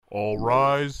All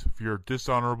rise for your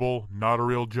dishonorable, not a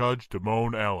real judge,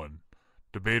 Damone Allen.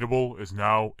 Debatable is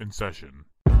now in session.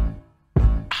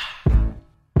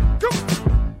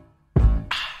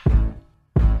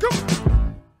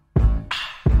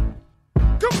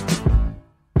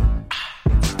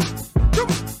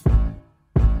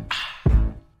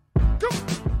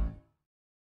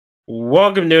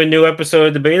 Welcome to a new episode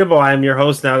of Debatable. I'm your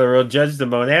host, now the real judge,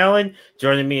 Damone Allen.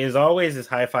 Joining me as always is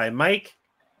Hi-Fi Mike.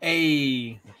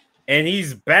 Hey. And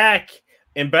he's back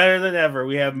and better than ever.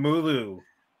 We have Mulu.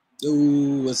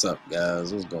 Ooh, what's up,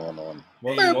 guys? What's going on?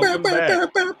 Welcome back.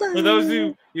 For those of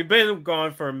you, you've been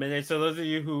gone for a minute, so those of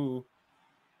you who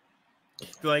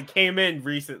came in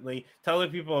recently, tell the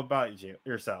people about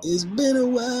yourself. It's been a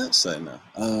while. Say no.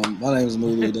 My name is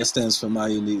Mulu. That stands for My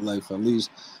Unique Life Unleashed.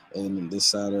 And this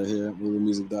side right here,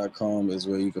 MuluMusic.com, is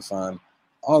where you can find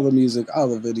all the music, all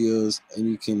the videos, and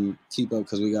you can keep up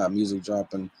because we got music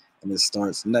dropping, and it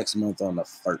starts next month on the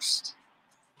 1st.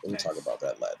 We'll talk about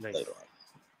that later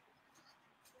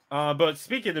on. But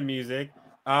speaking of music,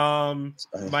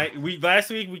 last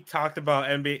week we talked about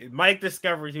NBA. Mike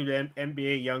discovered who the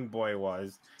NBA young boy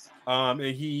was, and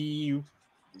he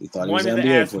thought he was an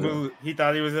NBA player. He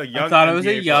thought he was a young. I thought it was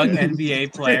a young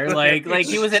NBA player. Like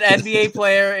he was an NBA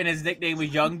player, and his nickname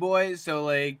was Young Boy. So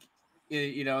that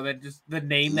just the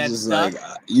name that stuck.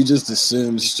 You just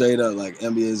assumed straight up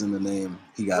NBA is in the name.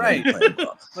 He got right.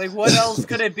 Like what else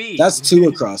could it be? That's two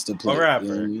across the plate. A rapper.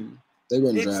 You know what I mean? They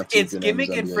wouldn't draft. It's gimmick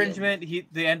infringement. The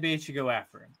NBA should go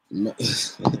after him.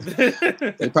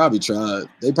 They probably tried.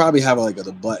 They probably have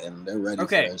the button. They're ready for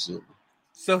that shit.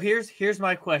 So here's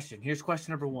my question. Here's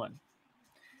question number one.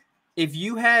 If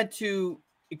you had to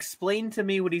explain to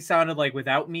me what he sounded like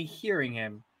without me hearing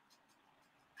him,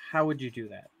 how would you do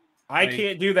that? I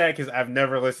can't do that because I've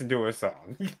never listened to a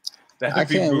song. I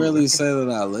can't really say that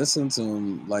I listen to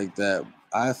him like that.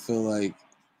 I feel like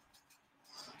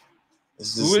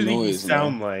it's just who would noise, he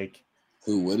sound like?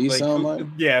 Who would he sound like?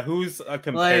 Yeah, who's a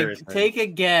comparison? Take a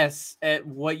guess at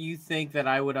what you think that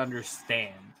I would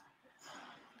understand.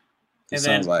 It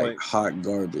sounds like hot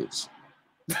garbage.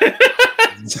 Okay.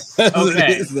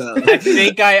 I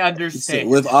think I understand.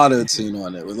 With auto-tune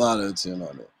on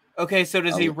it. Okay, so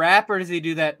does he rap or does he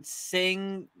do that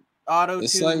sing auto-tune?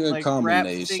 It's like a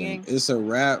combination. It's a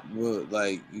rap with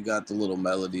you got the little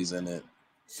melodies in it.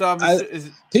 So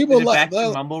people back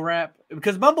to mumble rap?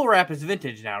 Because mumble rap is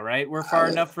vintage now, right? We're far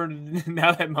enough for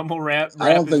now that mumble rap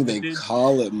I don't think vintage. They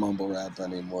call it mumble rap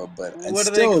anymore, but what it's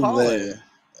do still they call there. it?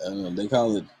 I don't know. They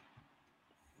call it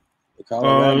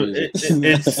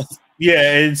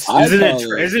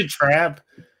is it trap?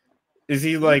 Is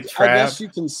he trap? I guess you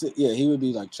can say, he would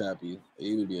be trappy.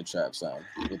 He would be a trap sound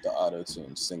with the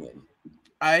auto-tune singing.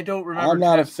 I don't remember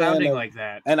trap sounding like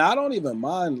that. And I don't even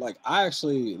mind. I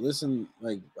actually listen,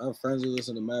 I have friends who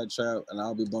listen to Mad Trap, and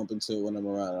I'll be bumping to it when I'm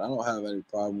around. I don't have any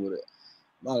problem with it.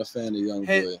 I'm not a fan of Young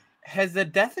Boy. Has the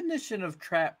definition of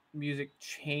trap music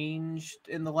changed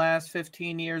in the last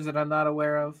 15 years that I'm not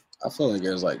aware of? I feel like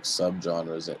there's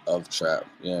subgenres of trap.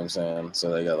 You know what I'm saying?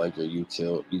 So they got your UK,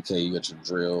 you got your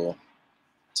drill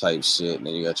type shit, and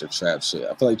then you got your trap shit.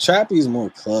 I feel like trappy is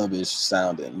more clubbish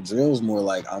sounding. Drill's more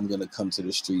I'm gonna come to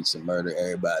the streets and murder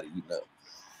everybody,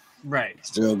 Right.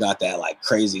 Drill got that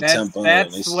crazy tempo.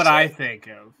 That's what I think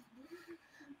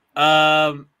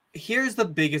of. Here's the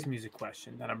biggest music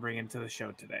question that I'm bringing to the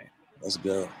show today. Let's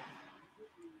go.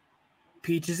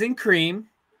 Peaches and Cream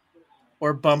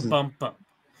or Bump Bump Bump?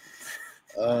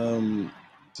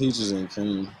 Peaches and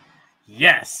Cream.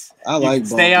 Yes. I like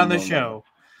stay on the show.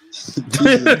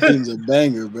 Peaches and Cream's a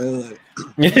banger, bro.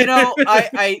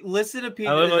 I listen to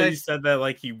people. I love how you said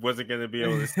that he wasn't going to be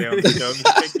able to stay on the show.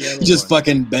 Just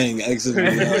fucking bang. Exit.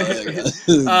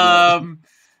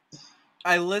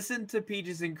 I listen to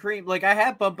Peaches and Cream. I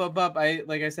have Bump Bump Bump.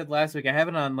 I said last week, I have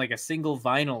it on a single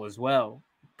vinyl as well.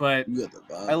 But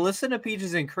I listened to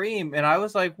Peaches and Cream, and I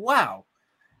was like, wow,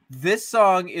 this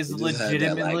song is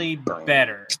legitimately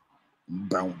better.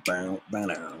 You're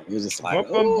just Bump Bump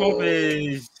Bump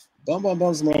is... Bump Bump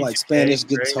Bump's more like Spanish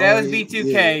guitar. That was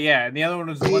B2K, yeah. And the other one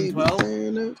was 112?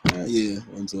 Yeah,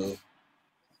 112.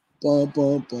 Bump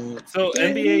Bump Bump. So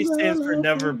NBA stands for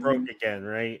Never Broke Again,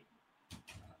 right?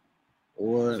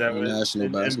 Or the National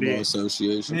Basketball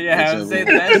Association. Yeah, I would say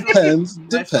depends.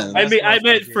 I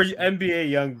meant for NBA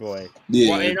Youngboy.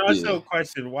 Yeah. And also,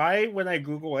 question: why, when I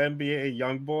Google NBA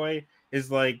Youngboy,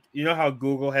 is how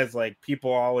Google has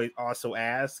people always also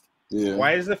ask? Yeah.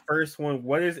 Why is the first one?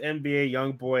 What is NBA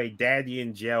Youngboy Daddy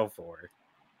in jail for?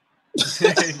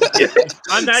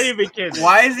 I'm not even kidding.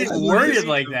 Why is it worded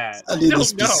like that? I need the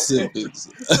specifics.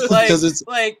 Because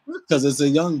it's a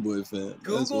young boy fan.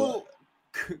 Google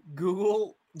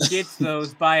Google gets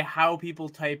those by how people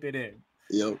type it in.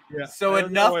 Yep. Yeah, So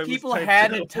enough people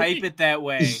had to type it that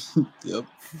way Yep.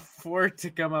 for it to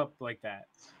come up like that.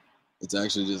 It's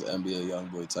actually just NBA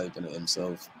YoungBoy typing it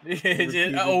himself. Just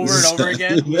over and over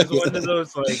again. It's one of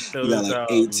those like You got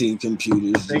like 18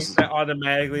 computers. things Just, that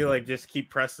automatically like just keep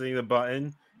pressing the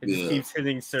button. It just Yeah. keeps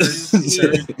hitting search,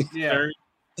 Yeah. search.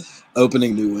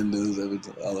 opening new windows every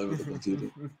time, all over the computer.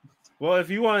 Well, if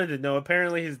you wanted to know,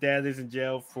 apparently his dad is in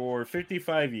jail for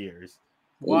 55 years.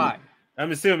 Why?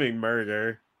 I'm assuming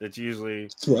murder. That's usually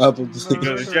Probably you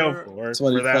go to jail for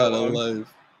 25 that to long.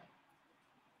 life.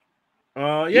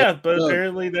 Yeah, but no.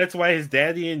 apparently that's why his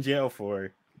daddy in jail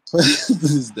for.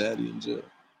 His daddy in jail.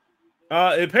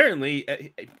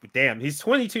 Apparently, damn, he's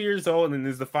 22 years old and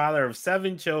is the father of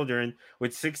 7 children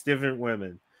with 6 different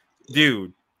women.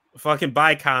 Dude, fucking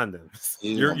buy condoms.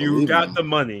 You got the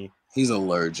money. He's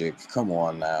allergic. Come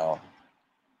on now.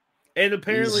 And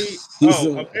apparently,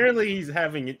 apparently he's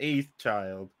having an 8th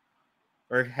child,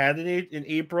 or had an 8th in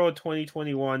April of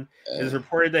 2021. It is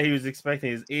reported that he was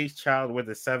expecting his 8th child with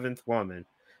a 7th woman.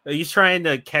 He's trying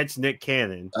to catch Nick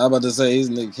Cannon. I'm about to say he's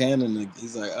Nick Cannon.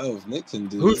 He's like, oh, if Nick can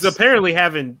do who's this. apparently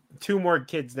having 2 more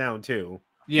kids now too.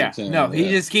 Yeah, Cannon, no, he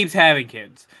just keeps having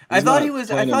kids. I thought he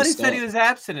said he was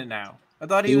abstinent now. I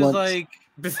thought he was like,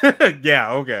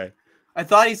 yeah, okay. I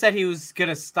thought he said he was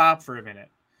gonna stop for a minute.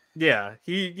 Yeah,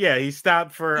 he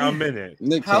stopped for a minute.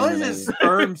 Nick How Cannon is his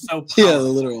sperm so powerful? Yeah, a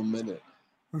literal minute.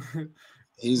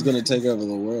 He's gonna take over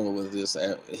the world with this.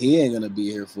 He ain't gonna be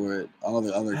here for it. All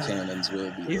the other cannons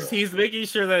will be. He's making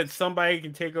sure that somebody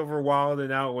can take over Wild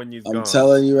and Out when he's gone. I'm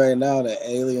telling you right now that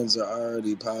aliens are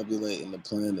already populating the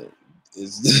planet.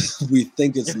 We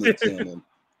think it's Nick Cannon,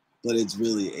 but it's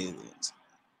really aliens.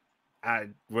 I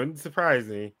wouldn't surprise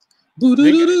me. Hot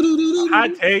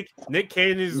Hot take: Nick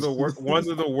Cannon is one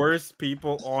of the worst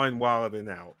people on Wild and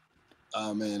Out.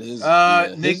 Oh man,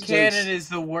 Nick Cannon is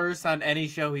the worst on any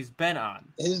show he's been on.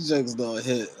 His jokes don't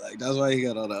hit. Like that's why he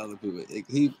got all the other people.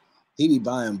 He be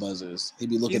buying buzzers. He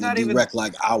be looking at direct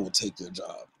like, I will take your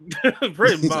job.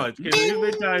 Pretty much. Because there's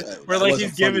been times where like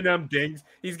he's giving them dings.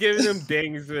 He's giving them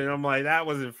dings, and I'm like, that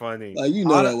wasn't funny. Like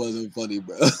that wasn't funny,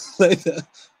 bro. Like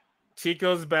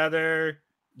Chico's better.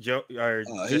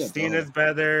 Justina's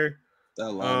better.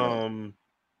 That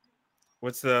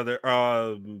what's the other?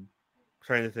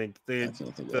 Trying to think.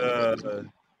 The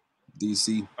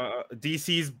DC.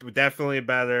 DC's definitely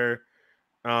better.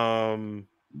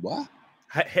 What?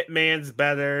 Hitman's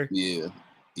better. Yeah.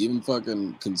 Even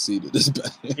fucking Conceited is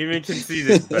better. Even Conceited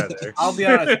is better. I'll be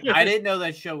honest. I didn't know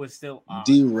that show was still on.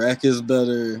 D-Rec is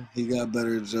better. He got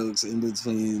better jokes in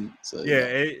between. So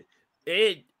yeah.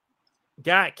 It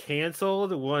got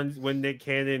canceled when Nick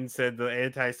Cannon said the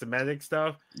anti-Semitic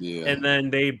stuff. Yeah. And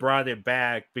then they brought it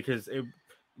back because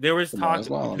there was talk.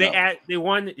 They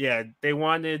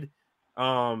wanted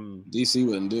DC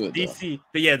wouldn't do it. DC,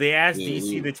 but yeah, they asked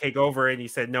DC to take over, and he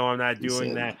said, "No, I'm not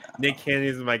doing that. Nick Cannon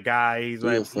is my guy.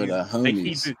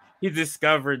 He's he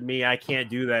discovered me. I can't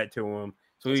do that to him."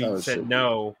 So he said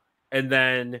no, and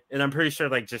I'm pretty sure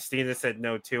like Justina said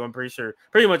no too. I'm pretty sure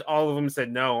pretty much all of them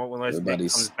said no unless Nick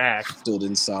comes back. Stood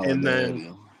in solidarity.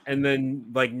 And then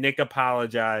like Nick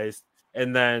apologized,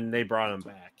 and then they brought him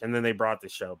back, and then they brought the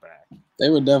show back. They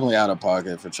were definitely out of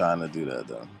pocket for trying to do that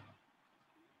though.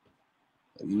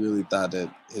 You really thought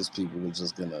that his people were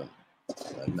just gonna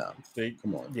like, no,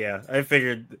 come on. Yeah, I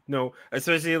figured no,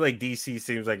 especially like DC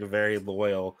seems like a very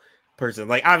loyal person.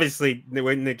 Like obviously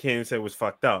what Nick Cannon said was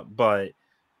fucked up, but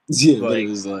yeah, like, but it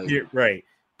was like right.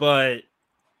 But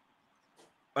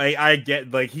I get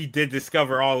like he did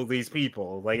discover all of these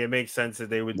people. Like it makes sense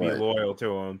that they would be loyal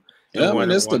to him. Yeah, I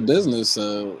mean it's the business,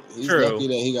 so he's lucky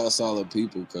that he got solid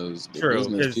people because the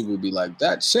business people would be like,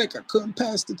 that check, I couldn't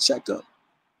pass the checkup.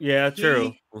 Yeah,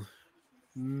 true. He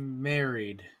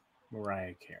married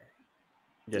Mariah Carey.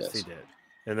 Yes, he did.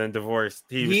 And then divorced.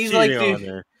 He's like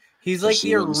the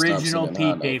original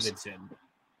Pete Davidson.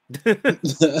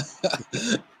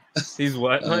 He's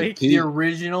what, Mike? The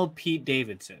original Pete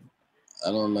Davidson.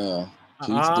 I don't know.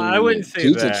 I wouldn't say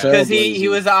Pete's that. Because he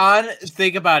was on,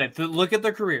 think about it. Look at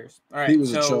their careers. All right. He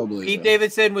was a trailblazer. Pete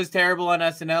Davidson was terrible on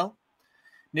SNL.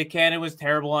 Nick Cannon was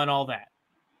terrible on all that.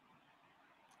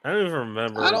 I don't even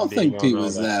remember. I don't think Pete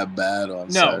was that bad on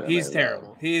No, Saturday he's Night terrible.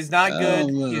 Live. He's not good.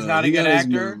 He's not a good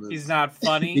actor. He's not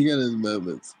funny. He got his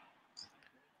moments.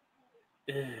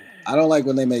 I don't like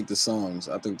when they make the songs.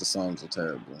 I think the songs are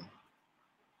terrible.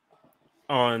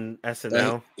 on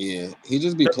SNL. He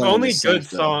just be The playing only the good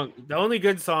stuff, song. The only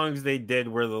good songs they did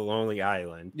were the Lonely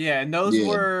Island. Yeah, and those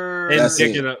were And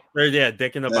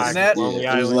Dick in the Box. Lonely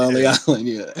Island. It was Lonely Island.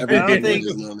 Yeah, I don't think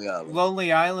Lonely Island.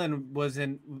 Lonely Island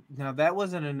wasn't. Now that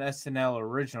wasn't an SNL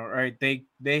original, right?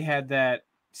 They had that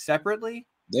separately.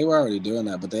 They were already doing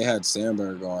that, but they had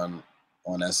Sandberg on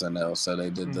SNL, so they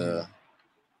did the.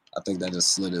 I think that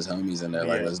just slid his homies in there,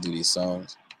 like, let's do these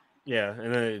songs. Yeah,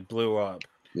 and then it blew up.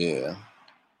 Yeah,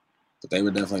 but they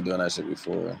were definitely doing that shit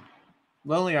before.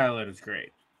 Lonely Island is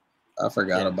great. I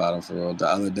forgot about him for real. The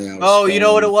other day, you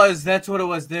know what it was? That's what it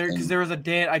was. Because there was a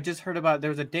Dan. I just heard about. There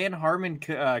was a Dan Harmon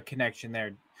connection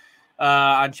there.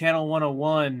 On Channel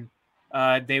 101,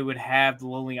 they would have the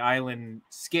Lonely Island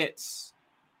skits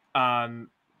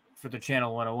for the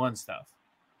Channel 101 stuff.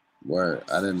 Word,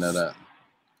 I didn't know that.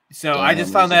 So I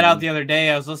just found that out the other day.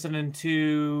 I was listening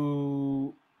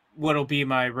to what'll be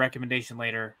my recommendation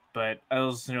later, but I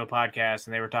was listening to a podcast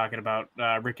and they were talking about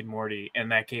Rick and Morty,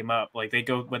 and that came up. Like they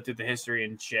went through the history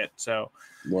and shit. So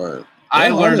word, I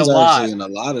learned a lot. In a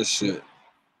lot of shit.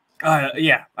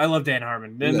 Yeah, I love Dan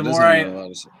Harmon. Then the more I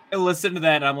listen to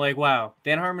that, I'm like, wow,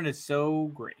 Dan Harmon is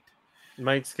so great.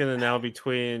 Mike's gonna now be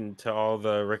tweeting to all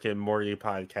the Rick and Morty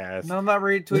podcasts. No, I'm not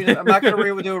retweeting. I'm not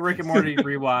gonna do a Rick and Morty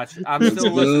rewatch. I'm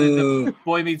still listening to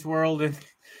Boy Meets World and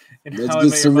let's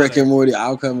get some Rick and Morty.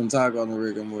 I'll come and talk on the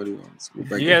Rick and Morty ones.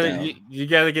 You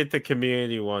gotta get the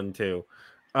community one too.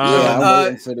 I'm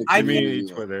waiting for the community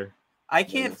Twitter. I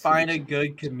can't find a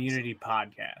good community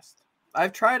podcast.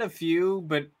 I've tried a few,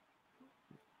 but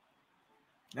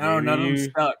no, none of them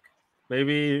stuck.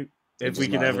 Maybe if we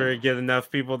can ever get enough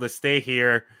people to stay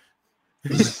here,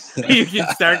 you can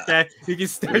start that. You can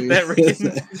start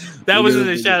that. That wasn't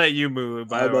a shot at you, Moo.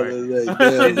 By the way,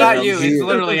 it's not you. It's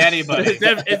literally anybody.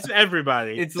 It's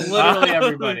everybody. It's literally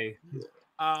everybody.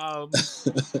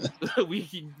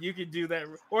 You can do that,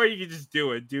 or you can just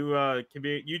do it. Do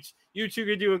community. You two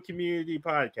can do a community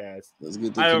podcast. Let's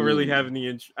get I don't really have any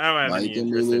interest. I don't have Mike any and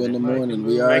interest Lulu in the morning.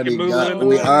 We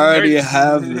already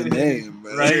have the name,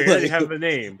 bro. Right, we already have the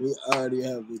name. We already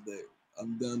have the name.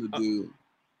 I'm down to do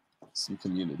some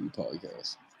community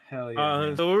podcasts. Hell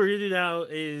yeah. So what we're gonna do now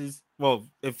is, well,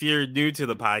 if you're new to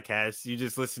the podcast, you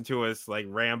just listen to us like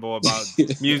ramble about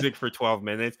music for 12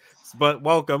 minutes. But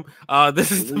welcome.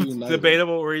 This is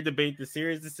Debatable, where we debate the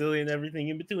serious, the silly, and everything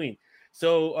in between.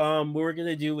 So what we're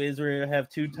gonna do is we're gonna have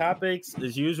two topics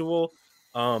as usual,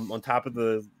 on top of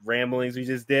the ramblings we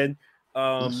just did.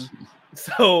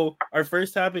 So our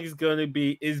first topic is gonna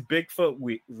be, is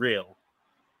Bigfoot real?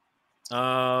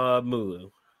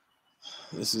 Mulu.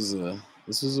 This is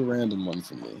a random one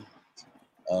for me.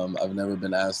 I've never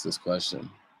been asked this question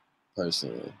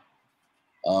personally.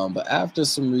 But after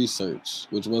some research,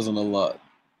 which wasn't a lot,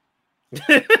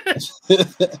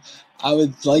 I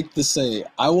would like to say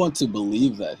I want to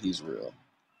believe that he's real.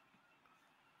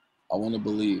 I want to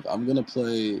believe. I'm going to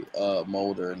play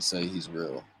Mulder and say he's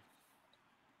real.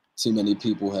 Too many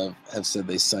people have said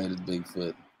they sighted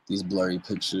Bigfoot. These blurry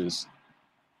pictures,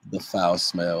 the foul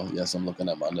smell. Yes, I'm looking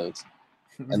at my notes.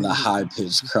 And the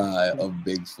high-pitched cry of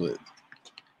Bigfoot.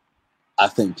 I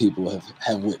think people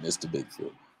have witnessed a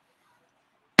Bigfoot.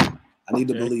 I need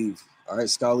to believe. All right,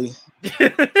 Scully.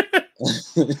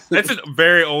 That's a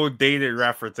very old dated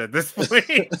reference at this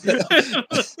point.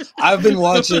 I've been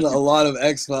watching a lot of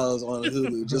X-Files on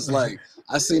Hulu. Just like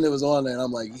I seen it was on there, and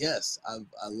I'm like, yes, I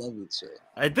love this show.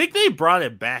 I think they brought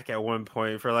it back at one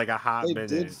point for like a hot minute.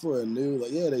 They did for a new,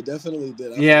 they definitely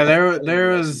did. There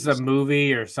was a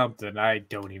movie or something. I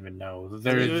don't even know.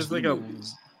 It was like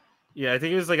I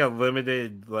think it was like a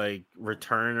limited like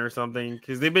return or something,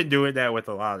 because they've been doing that with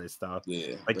a lot of stuff.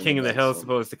 Yeah, like King of the Hill is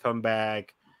supposed to come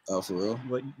back. Oh, for real?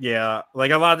 Like, yeah,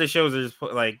 like a lot of the shows are just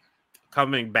like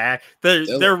coming back.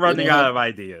 They're running out of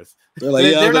ideas.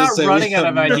 They're not running out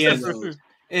of ideas.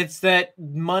 It's that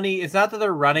money. It's not that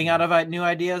they're running out of new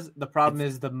ideas. The problem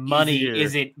is the money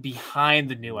isn't behind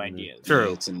the new ideas.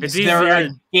 True, it's easier. They're a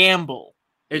gamble.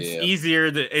 It's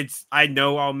easier I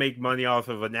know I'll make money off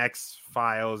of an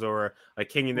X-Files or a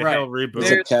King of the Hill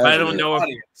reboot. But I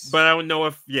don't know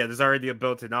if there's already a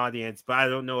built-in audience, but I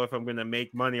don't know if I'm going to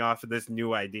make money off of this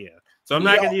new idea. So I'm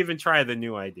not going to even try the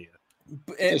new idea.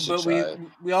 But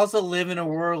we also live in a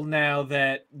world now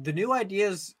that the new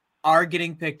ideas are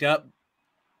getting picked up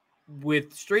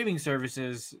with streaming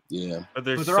services. Yeah. But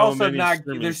they're so also not.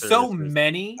 There's so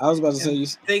many. I was about to say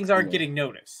things aren't getting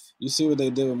noticed. You see what they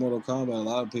did with Mortal Kombat? A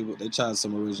lot of people, they tried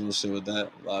some original shit with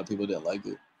that. A lot of people didn't like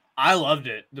it. I loved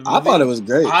it. I thought it was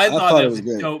great. I thought it was a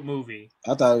great. Dope movie.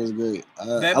 I thought it was great.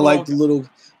 I liked the little.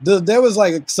 There was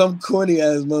like some corny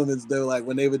ass moments though, like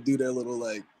when they would do their little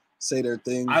like say their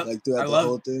thing throughout the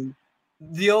whole thing.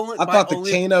 I thought the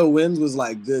Kano wins was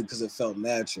like good because it felt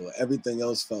natural. Everything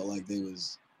else felt like they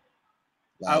was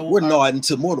like we're not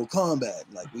into Mortal Kombat.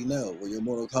 Like we know we're your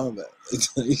Mortal Kombat.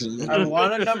 I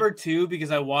want a number 2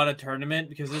 because I want a tournament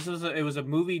because it was a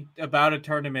movie about a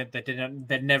tournament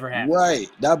that never happened. Right.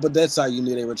 But that's how you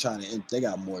knew they were trying to. They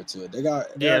got more to it.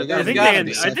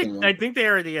 I think they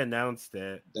already announced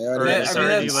it.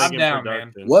 I'm down,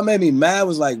 man. What made me mad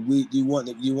was like you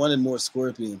wanted more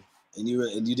Scorpion and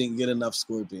you didn't get enough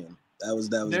Scorpion. That was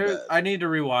bad. I need to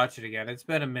rewatch it again. It's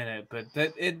been a minute, but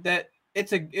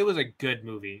it was a good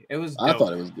movie. It was dope. I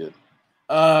thought it was good.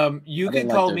 You can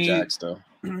call me Jacks,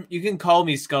 you can call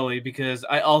me Scully because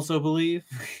I also believe.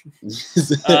 Here's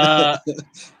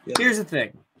the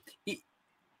thing.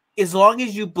 As long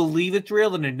as you believe it's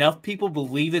real and enough people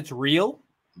believe it's real,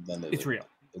 it's real.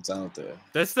 It's out there.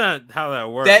 That's not how that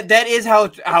works. That is how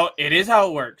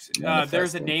it works.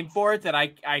 There's a name for it that I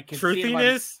can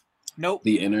truthiness. Nope.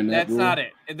 The internet. That's not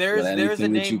it. There's a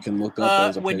name that you can look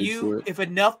up. If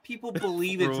enough people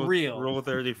believe it's real. Rule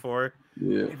 34.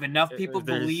 Yeah. If enough people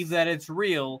believe that it's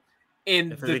real, in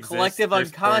the collective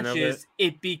unconscious,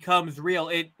 it becomes real.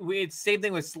 It's same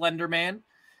thing with Slender Man.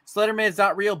 Slender Man is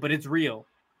not real, but it's real.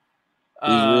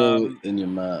 It's real in your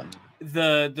mind.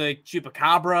 The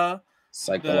Chupacabra,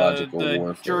 psychological the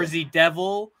warfare. Jersey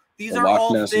Devil. These are Loch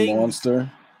all Ness things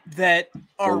monster. that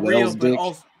are real, but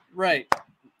also right.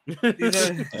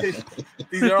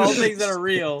 These are all things that are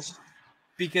real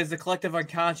because the collective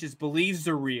unconscious believes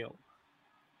they're real.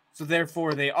 So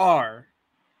therefore they are.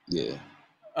 Yeah.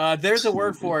 There's a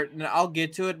word for it, and I'll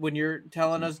get to it when you're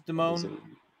telling us, Damone,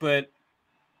 but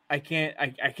I can't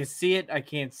I can see it, I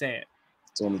can't say it.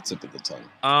 It's on the tip of the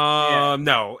tongue.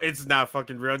 No, it's not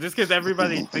fucking real. Just because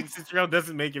everybody thinks it's real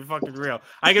doesn't make it fucking real.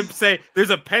 I can say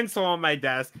there's a pencil on my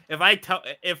desk. If I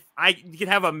could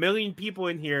have 1 million people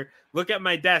in here look at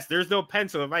my desk, there's no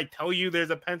pencil. If I tell you there's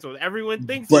a pencil, everyone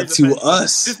thinks. But there's to a pencil.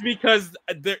 us, just because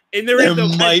there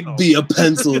might be a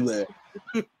pencil there.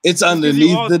 It's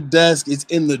underneath the desk. It's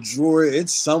in the drawer.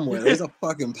 It's somewhere. There's a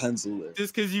fucking pencil there.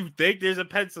 Just because you think there's a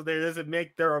pencil there doesn't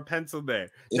make there a pencil there.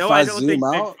 If I don't think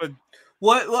out.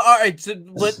 What? Well, all right. So,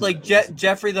 like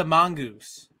Jeffrey the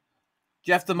Mongoose,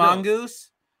 Jeff the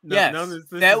Mongoose. Yes,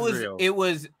 that was real. It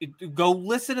was. Go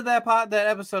listen to that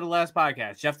episode of last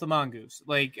podcast, Jeff the Mongoose.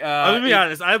 Like, I'm gonna be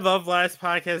honest. I love last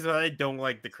podcast, but I don't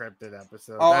like the cryptid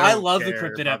episodes. Oh, I love the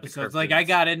cryptid episodes. Like, I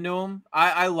got into them.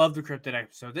 I love the cryptid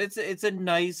episodes. It's a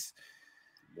nice,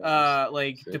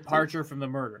 departure from the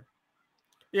murder.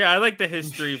 Yeah, I like the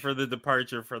history for the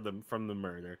departure from the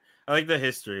murder. I like the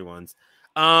history ones.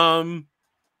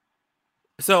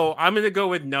 So I'm gonna go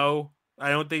with no. I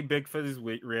don't think Bigfoot is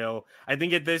real. I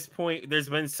think at this point there's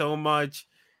been so much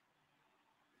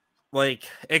like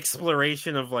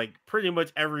exploration of like pretty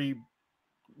much every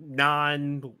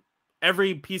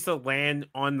piece of land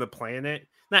on the planet.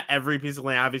 Not every piece of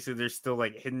land. Obviously, there's still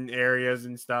like hidden areas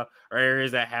and stuff, or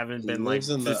areas that haven't been like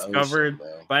discovered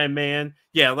by man.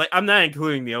 Yeah, like I'm not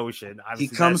including the ocean. Obviously,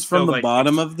 he comes from the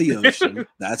bottom of the ocean.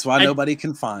 That's why nobody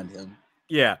can find him.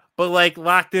 Yeah, but like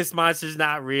Loch Ness Monster's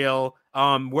not real.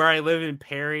 Where I live in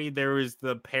Perry, there was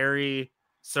the Perry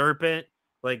serpent.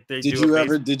 Like, did you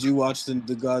watch the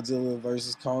Godzilla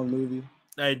versus Kong movie?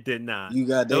 I did not.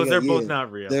 Those are both not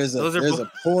real. There's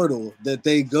a portal that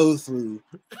they go through.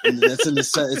 And that's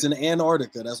it's in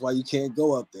Antarctica. That's why you can't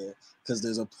go up there because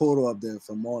there's a portal up there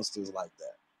for monsters like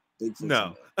that. Bigfoot's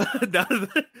no,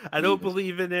 I don't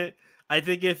believe in it. I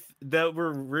think if that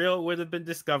were real, it would have been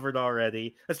discovered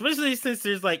already. Especially since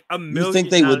there's like a million. You think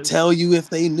they would tell you if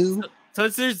they knew?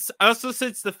 Since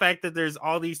the fact that there's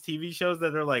all these TV shows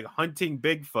that are like hunting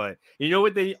Bigfoot. You know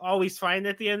what they always find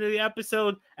at the end of the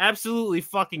episode? Absolutely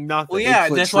fucking nothing. Well, yeah,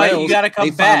 that's why you got to come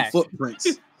back. Footprints.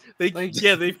 If they find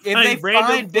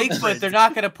Bigfoot, they're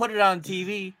not going to put it on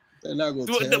TV. They're not going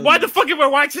to. Why the fuck am I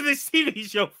watching this TV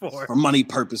show for? For money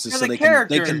purposes, so they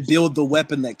can build the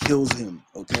weapon that kills him.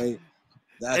 Okay.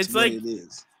 That's what it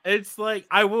is. It's like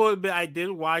I will admit I did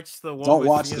watch the one. Don't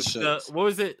watch the shows. What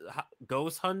was it?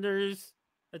 Ghost Hunters,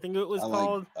 I think it was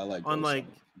called. I like on like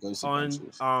Ghost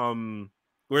on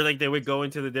where like they would go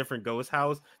into the different ghost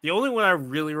house. The only one I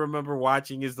really remember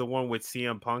watching is the one with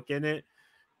CM Punk in it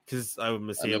because I'm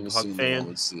a CM Punk fan.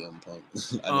 With CM Punk. I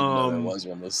didn't know there was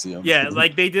one with CM. Yeah,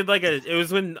 like they did like it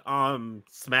was when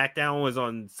SmackDown was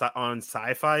on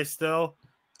Sci-Fi still.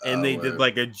 And they did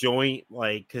like a joint,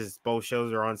 like, because both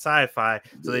shows are on Sci-Fi,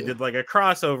 so they did like a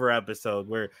crossover episode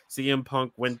where CM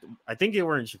Punk went. I think they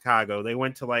were in Chicago. They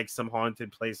went to like some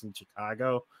haunted place in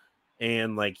Chicago,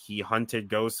 and like he hunted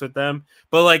ghosts with them,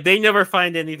 but like they never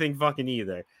find anything fucking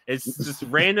either. It's just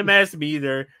random ass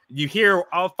meter. You hear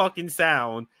all fucking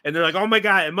sound, and they're like, "Oh my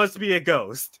god, it must be a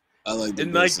ghost." I like the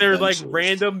and like Ghost they're like Adventures.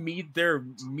 random their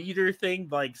meter thing,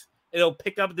 like it'll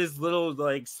pick up this little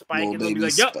like spike, Little and they'll be baby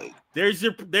like, "Yup, spike. there's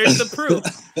the proof.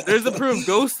 There's the proof.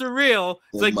 Ghosts are real."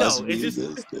 It's There like, no, must be it's a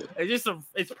just ghost there.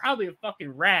 it's probably a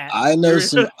fucking rat. I know You're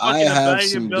some. I fucking have abandoned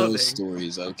some building. ghost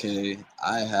stories. Okay,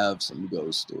 I have some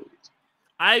ghost stories.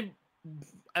 I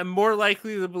am more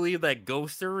likely to believe that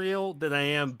ghosts are real than I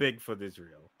am Bigfoot is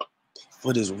real.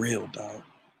 What is real, dog?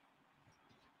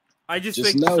 I just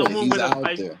Just think know it. someone He's with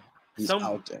out a there. He's some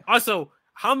out there. also.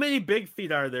 How many big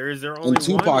feet are there? Is there only And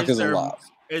Tupac one? is alive.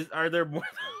 Are there more?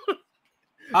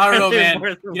 I don't know, Are there man. more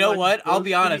than You know one what? I'll ghost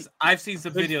be honest. feet? I've seen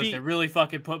some But videos feet- that really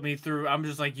fucking put me through. I'm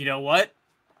just like, you know what?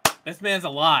 This man's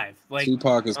alive. Like,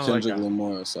 Tupac is Oh my Kendrick God.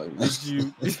 Lamar. It's like,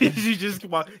 Did you just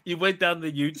you went down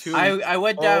the YouTube? I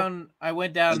went Oh. down. I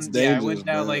went down. That's Yeah, I dangerous, went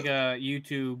down bro. like a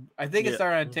YouTube. I think it Yeah.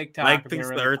 started on TikTok. Mike and they thinks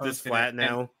the really Earth is posted flat it.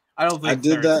 now. I don't think I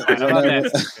did the Earth's that flat. I'm not whenever.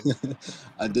 that stupid.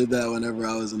 I did that whenever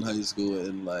I was in high school,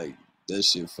 and like that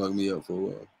shit fucked me up for a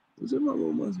while. Was it my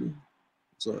little musty?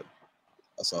 Sorry,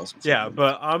 I saw some. Yeah, shit.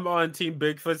 but I'm on Team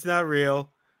Bigfoot's not real.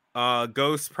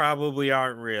 Ghosts probably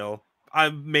aren't real.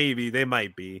 Maybe they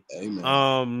might be. Hey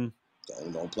man,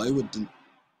 don't play with them.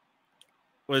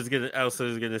 Was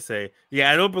gonna say?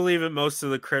 Yeah, I don't believe in most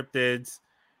of the cryptids.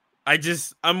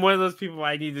 I'm one of those people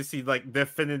I need to see like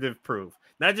definitive proof,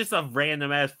 not just a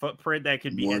random ass footprint that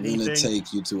could be We're anything. gonna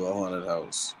take you to a haunted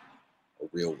house, a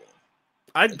real one.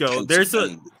 I'd in go.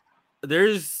 Pennsylvania.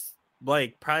 There's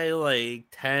like probably like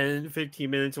 10-15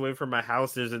 minutes away from my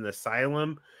house. There's an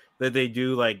asylum that they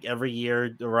do like every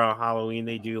year around Halloween.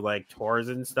 They do like tours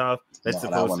and stuff that's No, that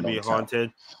supposed one to be don't count.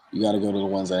 haunted. You gotta go to the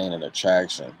ones that ain't an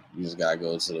attraction. You just gotta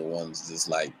go to the ones that's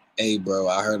like, hey, bro,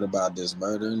 I heard about this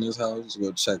murder in this house.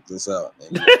 Go check this out.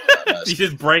 And You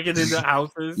just breaking into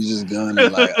houses. you just going there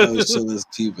like, oh shit, let's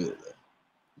keep it.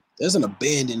 There's an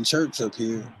abandoned church up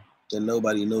here that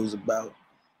nobody knows about.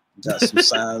 Got some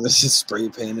signs that's just spray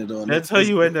painted on. That's it. how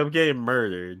you end up getting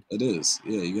murdered. It is.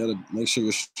 Yeah, you gotta make sure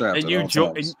you're strapped. And at you all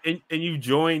join times. and you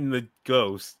join the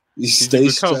ghost. You you stay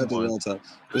become strapped at one? all times.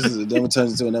 This is then it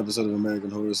turns into an episode of American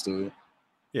Horror Story.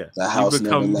 Yeah. The You house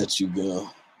never become- lets you go.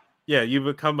 Yeah, you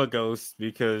become a ghost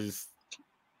because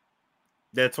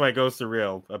that's why ghosts are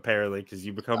real, apparently, because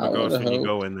you become I a ghost wanna when you hope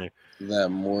go in there. That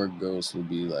more ghosts would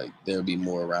be like there'd be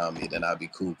more around me, then I'd be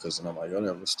cool because I'm like,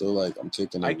 whatever, still like I'm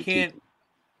kicking. I over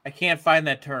can't find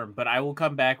that term, but I will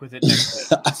come back with it next week.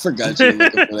 people. I forgot you were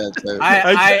looking for that term.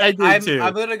 I did too.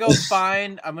 I'm gonna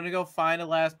go find a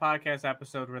last podcast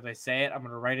episode where they say it. I'm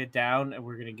gonna write it down, and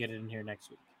we're gonna get it in here next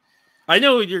week. I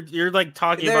know you're like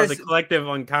talking about the There's- collective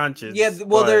unconscious. Yeah,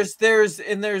 well, but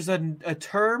there's a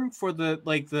term for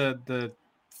the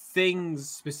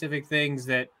specific things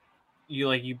that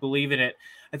you believe in it.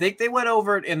 I think they went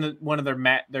over it in one of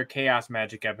their Chaos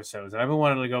Magic episodes, and I've been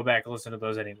wanting to go back and listen to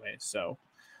those anyways, so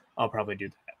I'll probably do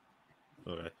that.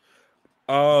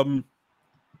 Okay.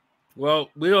 Well,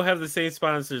 we don't have the same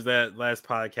sponsors that last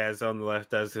podcast on the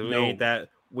left does. 'Cause No.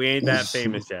 we ain't that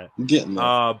famous yet. I'm getting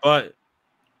there. But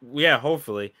yeah,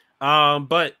 hopefully.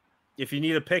 But if you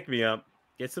need a pick me up,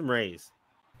 get some Rays.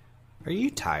 Are you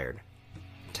tired?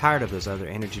 Tired of those other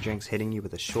energy drinks hitting you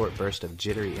with a short burst of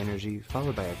jittery energy,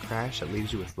 followed by a crash that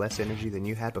leaves you with less energy than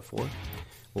you had before?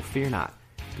 Well, fear not,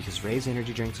 because Ray's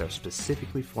energy drinks are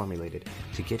specifically formulated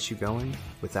to get you going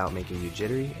without making you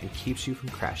jittery and keeps you from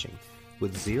crashing.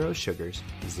 With 0 sugars,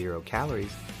 0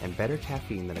 calories, and better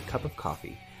caffeine than a cup of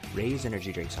coffee, Ray's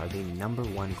energy drinks are the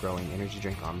 #1 growing energy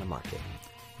drink on the market.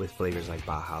 With flavors like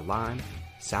Baja Lime,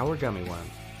 Sour Gummy Worm,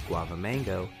 Guava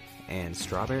Mango, and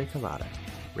Strawberry Colada,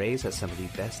 Ray's has some of the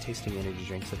best tasting energy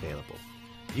drinks available.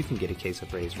 You can get a case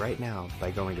of Ray's right now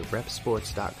by going to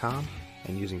repsports.com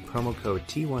and using promo code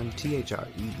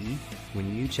T1THREE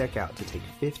when you check out to take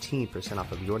 15%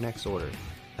 off of your next order.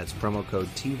 That's promo code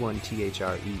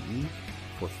T1THREE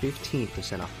for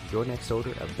 15% off of your next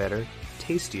order of better,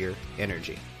 tastier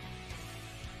energy.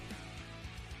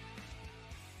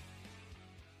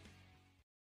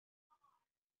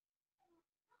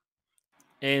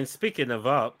 And speaking of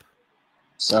up,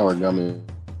 Sour gummy.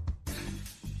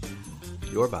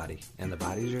 Your body and the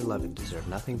bodies you're loving deserve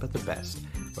nothing but the best.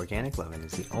 Organic Lovin'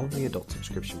 is the only adult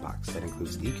subscription box that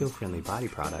includes eco-friendly body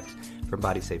products, from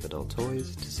body-safe adult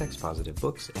toys to sex-positive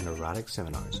books and erotic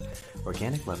seminars.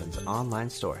 Organic Lovin's online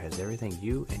store has everything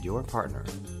you and your partner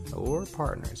or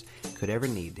partners could ever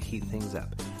need to heat things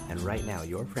up. And right now,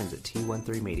 your friends at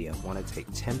T13 Media want to take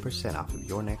 10% off of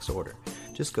your next order.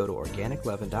 Just go to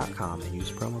organiclovin.com and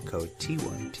use promo code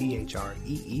T1,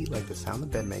 THREE, like the sound the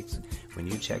bed makes, when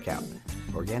you check out.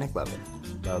 Organic Lovin'.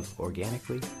 Love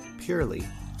organically, purely,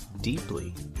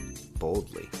 deeply,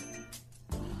 boldly.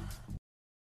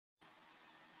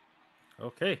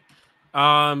 Okay.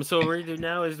 So what we're gonna do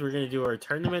now is we're gonna do our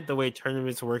tournament. The way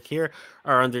tournaments work here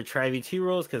are under Travis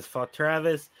rules, because fuck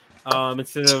Travis.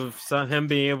 Instead of him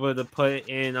being able to put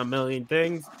in a million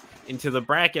things into the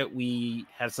bracket, we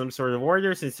have some sort of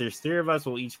order. Since there's 3 of us,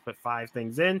 we'll each put 5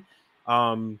 things in.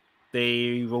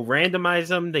 They will randomize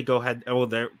them. They go ahead. Oh,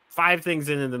 there 5 things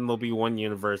in, and then there'll be 1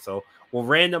 universal. We'll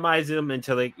randomize them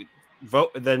until they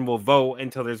vote. Then we'll vote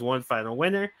until there's 1 final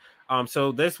winner.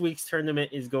 So this week's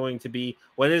tournament is going to be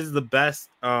what is the best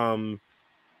Robin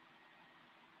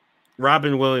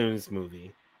Williams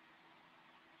movie.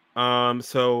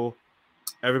 So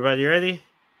everybody ready?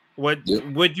 What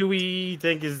do we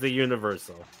think is the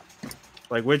universal?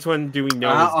 Like, which one do we know?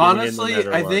 Honestly,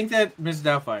 I think that Miss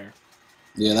Doubtfire.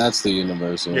 Yeah, that's the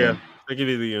universal. Yeah, I give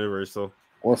you the universal.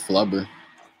 Or Flubber.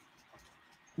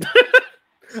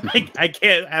 I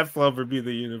can't have Flubber be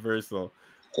the universal.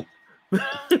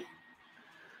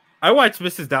 I watched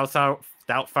Mrs.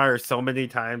 Doubtfire so many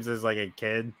times as like a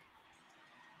kid.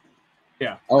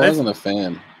 Yeah, I wasn't a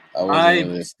fan.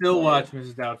 I still watch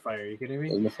Mrs. Doubtfire. Are you kidding me?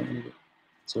 Wasn't a fan of it.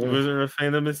 You wasn't a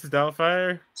fan of Mrs.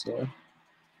 Doubtfire? Sorry.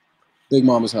 Big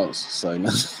Mama's House. Sorry. No.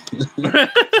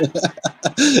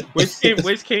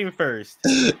 which came first?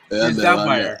 Mrs.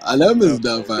 Doubtfire. I know Mrs.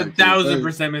 Doubtfire. 1000%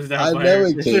 Mrs. Doubtfire. I know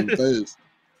it came first.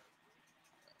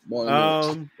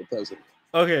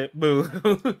 Okay, boo.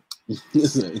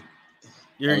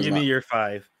 You're giving me your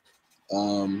 5.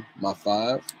 My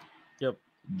 5. Yep.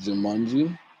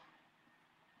 Jumanji.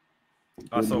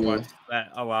 Also watched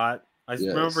that a lot. I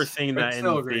remember seeing that in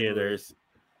the theaters.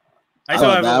 I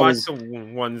still haven't watched the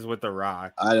ones with The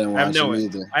Rock. I didn't watch them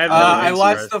either. I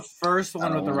watched the first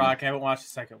one with The Rock. I haven't watched the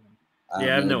second one. I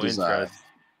have no interest.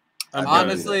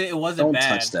 Honestly, it wasn't bad.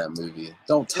 Don't touch that movie.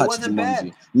 Don't touch Jumanji.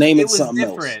 Bad. Name it something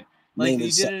different. Else. Like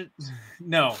you didn't.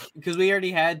 No, because we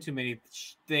already had too many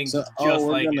things. So,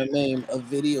 we're gonna name a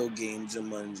video game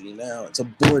Jumanji now. It's a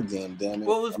board game, damn it.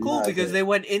 Well, it was cool because they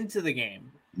went into the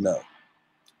game. No.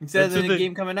 Instead of the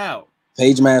game coming out.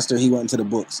 Page Master, he went into the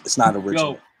books. It's not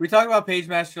original. No, we talked about Page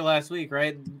Master last week,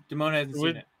 right? Damone hasn't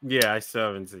seen it. Yeah, I still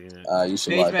haven't seen it. You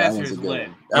should Page watch Master is lit.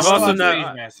 I've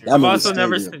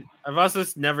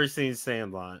also never seen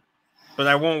Sandlot. But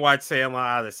I won't watch Sandlot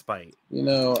out of spite. You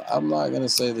know, I'm not gonna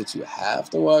say that you have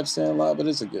to watch Sandlot, but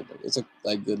it's a good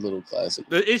little classic.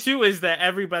 The issue is that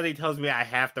everybody tells me I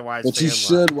have to watch but Sandlot. You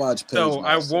should watch Page So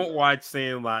Master. I won't watch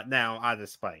Sandlot now out of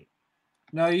spite.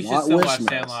 No, you should still watch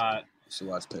Sandlot. You should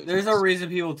watch Page There's no reason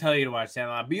people tell you to watch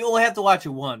Sandlot, but you only have to watch it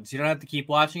once. You don't have to keep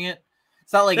watching it.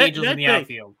 It's not like Angels in the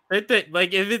Outfield.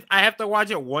 Like I have to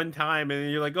watch it one time,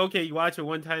 and you're like, okay, you watch it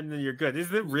one time, then you're good.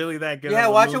 Isn't it really that good? Yeah,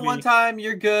 watch it one time,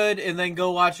 you're good, and then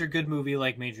go watch your good movie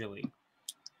like Major League.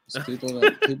 So people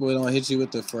don't hit you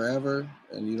with the forever,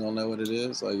 and you don't know what it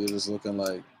is. Like you're just looking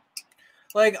like.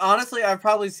 Like honestly, I've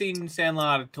probably seen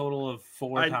Sandlot a total of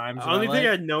 4 times. The only thing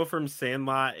I know from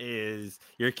Sandlot is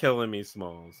 "You're Killing Me,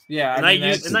 Smalls." Yeah, I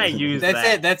use that's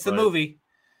it. That's the movie.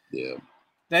 Yeah.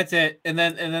 That's it, and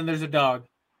then there's a dog.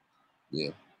 Yeah,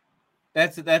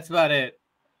 that's about it.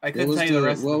 I couldn't tell you the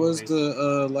rest. What was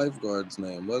the lifeguard's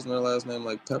name? Wasn't her last name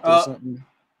like Pepper or something?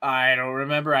 I don't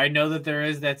remember. I know that there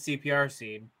is that CPR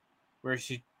scene where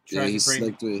she tries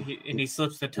to bring and he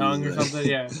slips the tongue or something.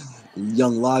 Yeah,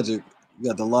 Young Logic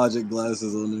got the Logic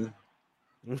glasses on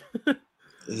there.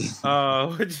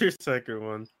 What's your second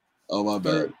one? Oh my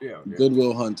bad. Yeah. Good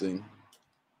Will Hunting.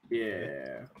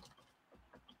 Yeah.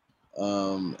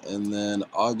 And then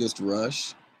August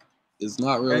Rush. It's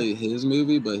not really his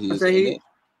movie, but he's in it.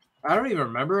 I don't even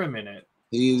remember him in it.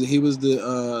 He was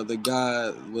the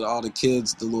guy with all the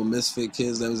kids, the little misfit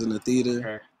kids that was in the theater.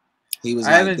 Okay. He was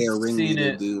like their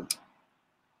ringleader dude.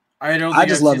 I don't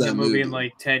think I've seen that movie in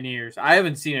like 10 years. I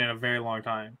haven't seen it in a very long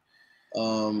time.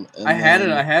 I have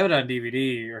it on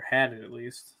DVD, or had it at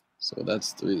least. So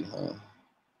that's 3, huh?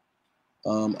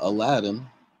 Aladdin.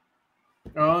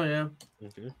 Oh yeah.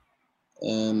 Okay.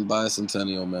 And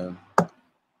Bicentennial Man.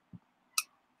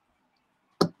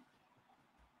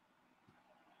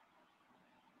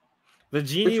 The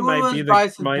genie might be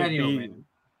the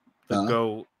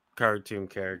GOAT cartoon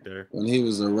character. When he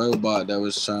was a robot that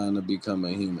was trying to become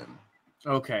a human.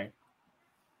 Okay,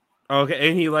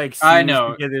 and he like I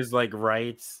know get his like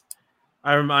rights.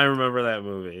 I remember that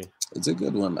movie. It's a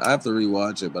good one. I have to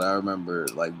rewatch it, but I remember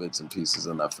like bits and pieces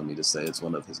enough for me to say it's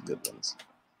one of his good ones.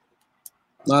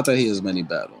 Not that he has many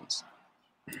bad ones.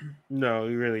 No,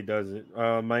 he really doesn't.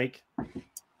 Mike.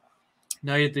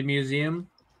 Night at the Museum.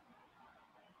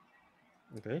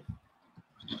 Okay.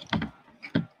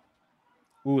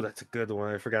 Ooh, that's a good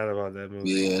one. I forgot about that movie.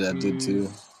 Yeah, that did too.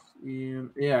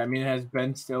 Yeah, I mean, it has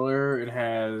Ben Stiller. It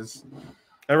has.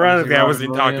 Ironically, I Robin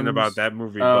wasn't talking Williams. about that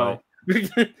movie, Oh. but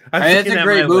It's a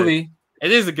great movie.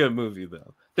 It is a good movie,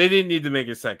 though. They didn't need to make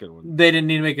a second one. They didn't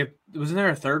need to make it. Wasn't there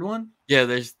a third one? Yeah,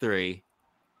 there's 3.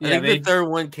 I think the third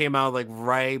one came out like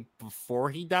right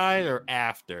before he died or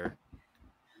after.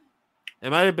 It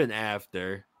might have been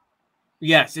after.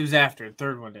 Yes, it was after. The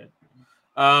third one did.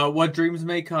 What Dreams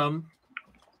May Come.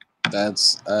 I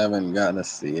haven't gotten to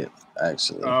see it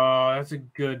actually. Oh, that's a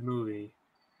good movie.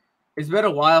 It's been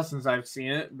a while since I've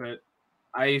seen it, but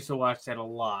I used to watch that a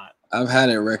lot. I've had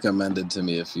it recommended to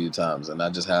me a few times, and I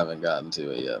just haven't gotten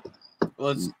to it yet.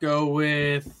 Let's go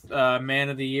with Man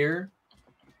of the Year.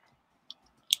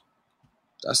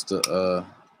 That's the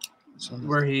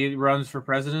where he runs for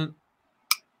president.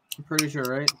 I'm pretty sure,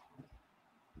 right?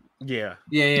 Yeah.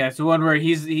 Yeah. It's the one where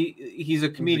he's a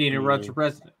comedian who runs for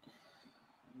president.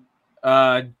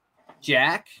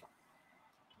 Jack.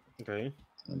 Okay.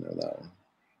 I know that one.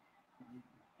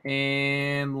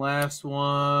 And last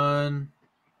one.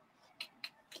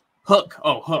 Hook.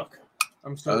 Oh, Hook.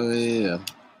 I'm sorry. Oh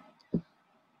yeah.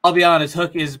 I'll be honest,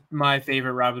 Hook is my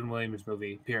favorite Robin Williams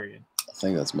movie, period. I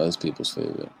think that's most people's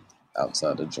favorite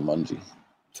outside of Jumanji.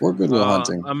 Or Good Will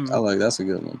Hunting. That's a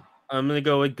good one. I'm gonna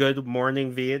go with Good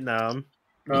Morning Vietnam.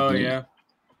 Oh yeah.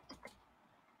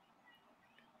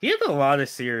 He had a lot of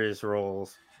serious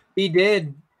roles. He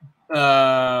did.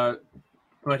 But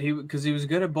because he was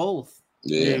good at both.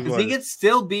 Yeah. Because he could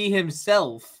still be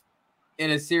himself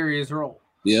in a serious role.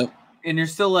 Yep. And you're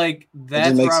still like, that's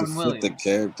it makes Robin it Williams. fit the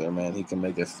character, man. He can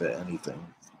make it fit anything.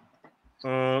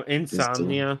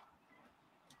 Insomnia.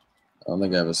 I don't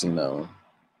think I've ever seen that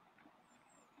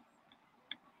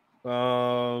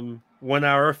one. 1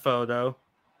 Hour Photo.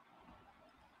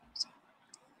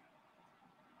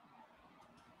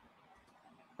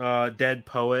 Dead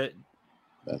Poet.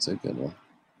 That's a good one.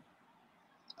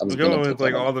 We're going with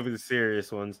like all of the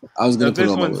serious ones. I was going to put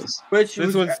it on my list.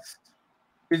 This one's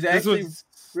actually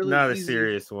really not easy. A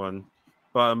serious one,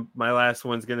 but my last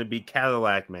one's going to be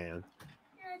Cadillac Man.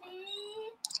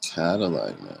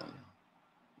 Cadillac Man.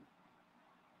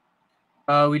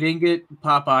 We didn't get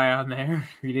Popeye on there.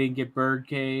 We didn't get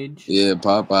Birdcage. Yeah,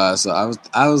 Popeye. So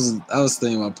I was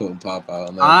thinking about putting Popeye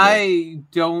on there.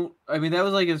 I mean, that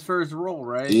was like his first role,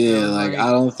 right? Yeah, like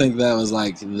I don't think that was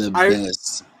like the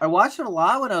best. I watched it a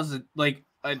lot when I was like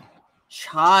a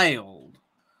child,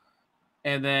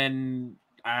 and then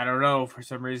I don't know, for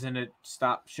some reason it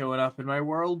stopped showing up in my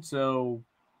world, so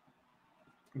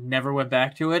never went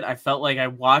back to it. I felt like I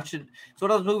watched it. It's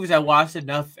one of those movies I watched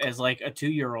enough as like a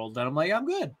 2-year-old that I'm like, I'm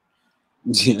good.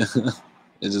 Yeah,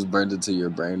 it just burned into your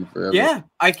brain forever. Yeah,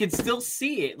 I could still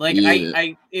see it. Like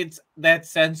I it's that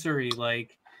sensory.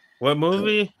 Like what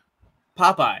movie?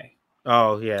 Popeye.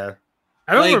 Oh yeah,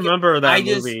 I don't remember that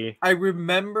movie. I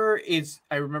remember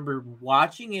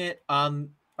watching it on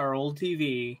our old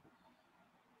TV.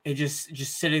 And just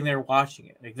sitting there watching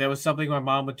it. Like that was something my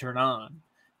mom would turn on.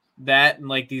 That and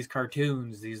like these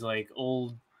cartoons, these like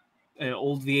old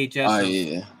VHS. Oh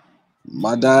yeah,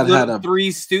 my dad had a Three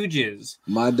Stooges.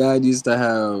 My dad used to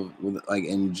have like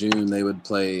in June they would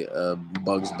play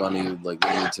Bugs Bunny like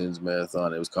Looney Tunes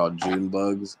marathon. It was called June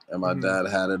Bugs, and my dad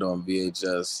had it on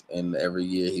VHS. And every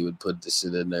year he would put the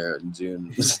shit in there in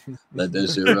June, let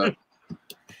that shit run.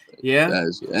 Yeah.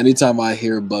 Anytime I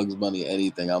hear Bugs Bunny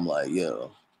anything, I'm like,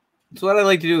 yo. It's what I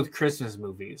like to do with Christmas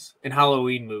movies and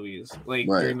Halloween movies, like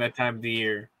during that time of the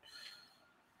year.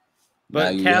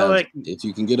 But Cadillac, if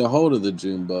you can get a hold of the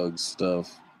June Bugs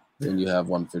stuff, then you have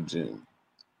one for June.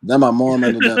 Then my mom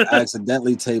ended up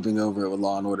accidentally taping over it with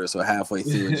Law and Order, so halfway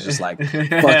through it's just like,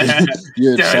 fucking,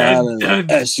 you're a child and like,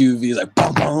 SUV is like,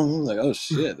 boom, boom. Like, oh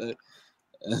shit.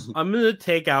 I'm gonna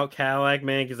take out Cadillac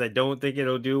Man because I don't think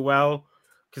it'll do well.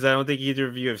 Because I don't think either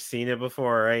of you have seen it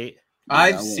before, right?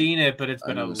 I've seen it, but it's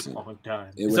been a long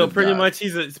time. So pretty much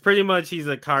he's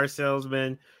a car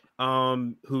salesman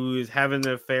who is having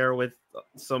an affair with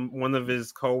one of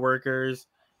his coworkers.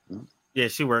 Yeah,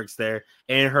 she works there,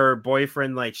 and her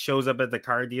boyfriend like shows up at the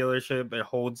car dealership and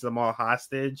holds them all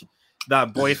hostage.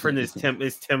 That boyfriend is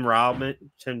Tim Robbins.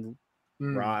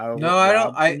 No, I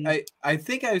don't. I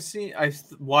think I've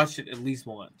watched it at least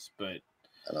once, but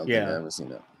I don't think I've ever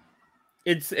seen it.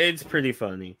 It's pretty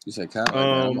funny. You said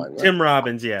Cadillac, like, Tim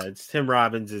Robbins, yeah, it's Tim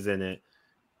Robbins is in it.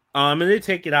 I'm gonna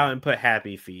take it out and put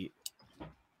Happy Feet.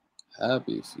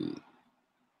 Happy Feet.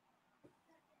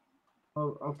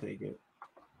 I'll take it.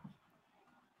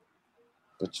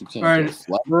 But you can't put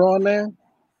Flubber on there?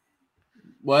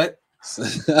 What?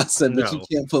 I said, but you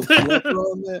can't put Flubber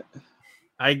on there?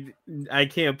 I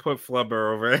can't put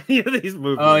Flubber over any of these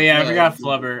movies. Oh yeah, I forgot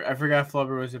Flubber. I forgot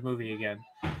Flubber was a movie again.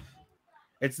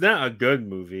 It's not a good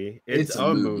movie. It's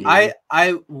a movie. I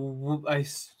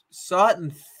saw it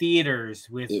in theaters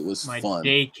with my fun.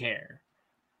 daycare.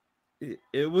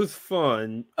 It was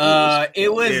fun.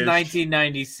 It was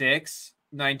 1996,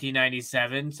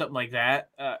 1997, something like that.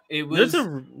 It was.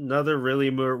 There's another really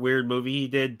weird movie he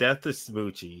did, Death of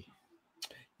Smoochie.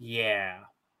 Yeah,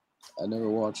 I never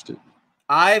watched it.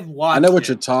 I've watched. I know what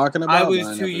you're talking about. I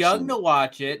was too young to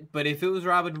watch it, but if it was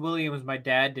Robin Williams, my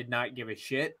dad did not give a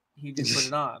shit. He just put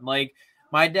it on. Like,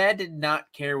 my dad did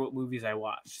not care what movies I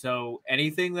watched. So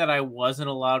anything that I wasn't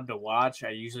allowed to watch, I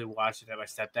usually watched it at my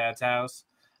stepdad's house.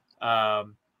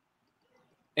 And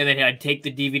then I'd take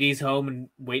the DVDs home and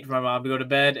wait for my mom to go to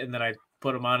bed, and then I'd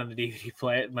put them on in the DVD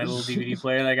player, my little DVD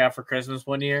player that I got for Christmas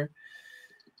one year.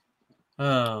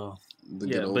 Oh.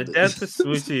 Yeah, but Death of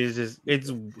Smoochie is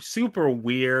it's super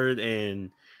weird, and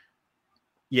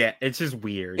yeah, it's just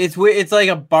weird. It's weird. It's like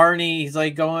a Barney. It's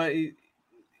like a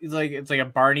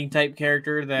Barney type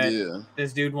character that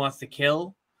this dude wants to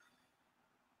kill.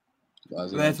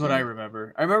 That's what I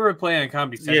remember. I remember playing on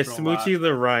Comedy Central. Yeah, Smoochie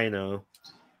the Rhino.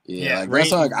 Yeah,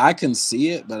 that's like I can see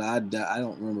it, but I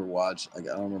don't remember I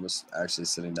don't remember actually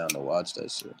sitting down to watch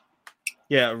that shit.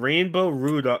 Yeah, Rainbow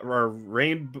Randolph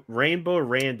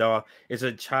is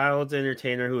a child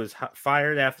entertainer who is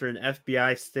fired after an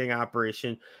FBI sting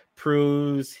operation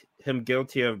proves him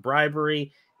guilty of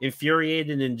bribery.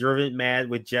 Infuriated and driven mad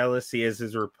with jealousy as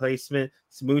his replacement,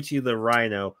 Smoochie the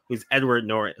Rhino, who's Ed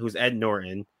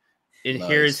Norton,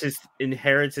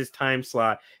 inherits his time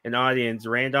slot and audience.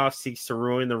 Randolph seeks to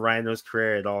ruin the Rhino's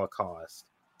career at all costs.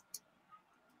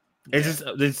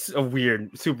 It's a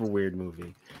weird, super weird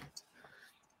movie.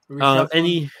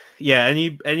 Any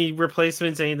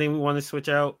replacements? Anything we want to switch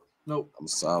out? Nope. I'm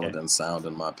solid and sound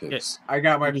in my picks. I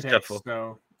got my picks.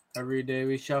 So every day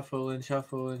we shuffle and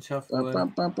shuffle and shuffle.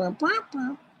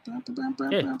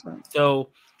 Yeah. So,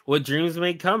 what dreams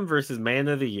may come versus Man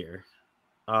of the Year?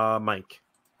 Mike.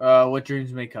 What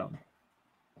dreams may come?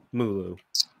 Mulu.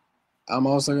 I'm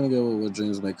also gonna go with What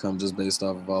Dreams May Come, just based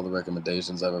off of all the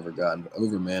recommendations I've ever gotten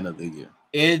over Man of the Year.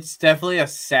 It's definitely a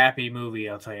sappy movie,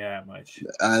 I'll tell you that much.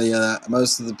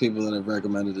 Most of the people that have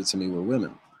recommended it to me were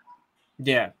women.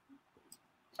 Yeah.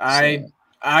 I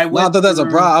went not that that's a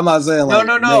problem. I'm not saying like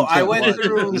no. I went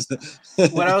through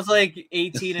when I was like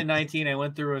 18 and 19. I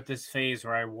went through with this phase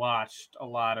where I watched a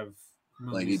lot of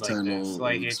movies like this.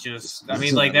 Like it just, I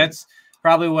mean, like that's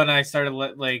probably when I started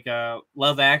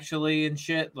Love Actually and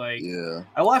shit. Like, yeah,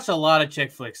 I watched a lot of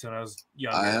chick flicks when I was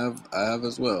younger. I have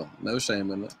as well. No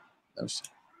shame in it.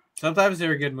 Sometimes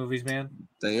they're good movies, man.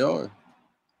 They are.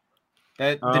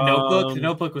 The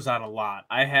Notebook was on a lot.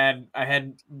 I had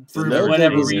for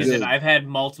whatever reason, good. I've had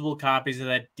multiple copies of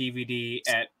that DVD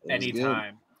at any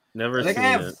time. Never. I think I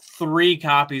have 3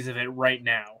 copies of it right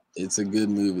now. It's a good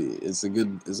movie. It's a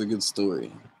good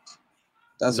story.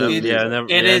 That's what it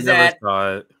is at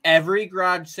every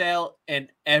garage sale and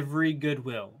every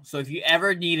Goodwill. So if you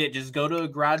ever need it, just go to a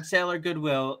garage sale or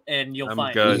Goodwill and you'll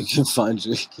find it. You can find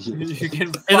it. You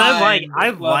can find and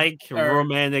I like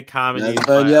romantic comedy.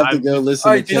 Yeah, you have to go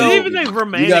listen to Kendrick. Even a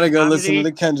romantic you gotta go comedy, listen to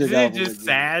the Kendrick album. It's just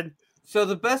sad. So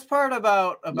the best part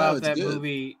about that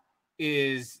movie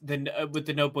is with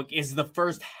the Notebook is the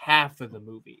first half of the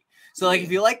movie. So like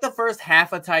if you like the first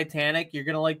half of Titanic, you're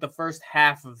gonna like the first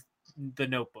half of the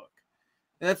Notebook.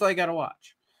 And that's all you gotta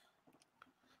watch.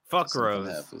 Fuck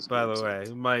Rose, by the way.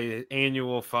 My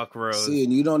annual fuck Rose. See,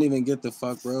 and you don't even get the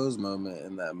fuck Rose moment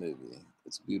in that movie.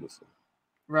 It's beautiful.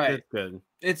 Right. It's good.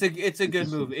 It's a good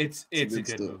movie. It's a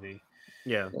good movie.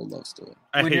 Yeah. I love story.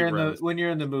 When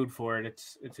you're in the mood for it,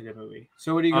 it's a good movie.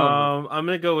 So what do you go with? I'm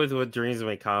gonna go with What Dreams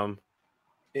May Come.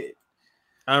 I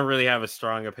don't really have a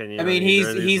strong opinion. I mean,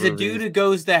 he's a dude who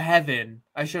goes to heaven.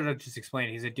 I should have just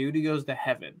explained. He's a dude who goes to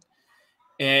heaven,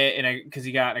 because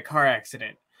he got in a car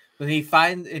accident. But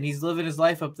he's living his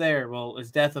life up there. Well,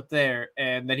 his death up there,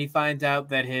 and then he finds out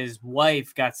that his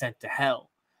wife got sent to hell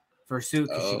for she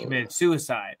committed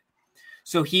suicide.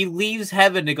 So he leaves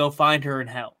heaven to go find her in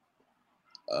hell.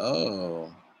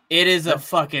 Oh, it is a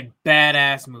fucking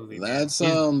badass movie. That's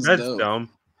dope. Dumb.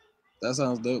 That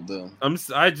sounds dope, though.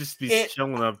 I just be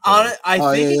chilling up.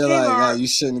 You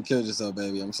shouldn't have killed yourself,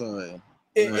 baby. I'm sorry.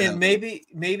 And maybe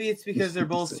it's because they're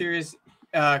both serious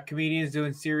comedians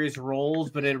doing serious roles,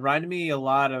 but it reminded me a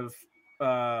lot of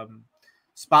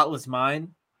Spotless Mind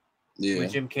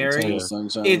with Jim Carrey.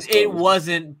 It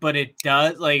wasn't, but it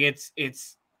does. Like it's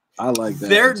I like that.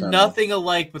 They're nothing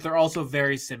alike, but they're also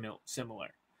very similar.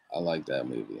 I like that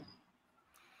movie.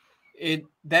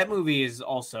 That movie is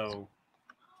also,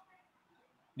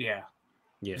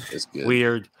 it's good.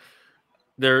 Weird.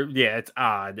 It's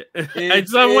odd.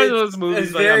 It's not one of those movies.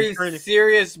 A very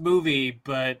serious movie,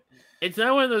 but it's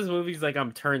not one of those movies like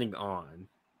I'm turning on.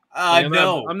 I'm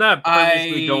not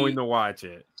purposely going to watch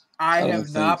it. I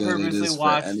have not purposely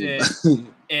watched it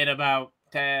in about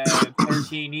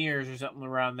 13 years or something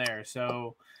around there.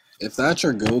 So if that's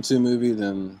your go-to movie,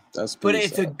 then that's pretty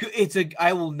sad.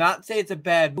 I will not say it's a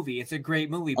bad movie. It's a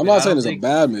great movie. I'm not saying it's a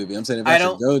bad movie. I'm saying if that's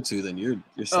your go-to, then you're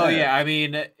sad. Oh yeah, I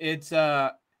mean it's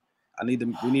we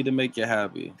need to make you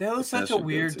happy. That was such a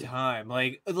weird time.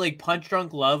 Like Punch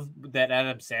Drunk Love that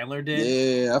Adam Sandler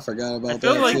did. Yeah, I forgot about that.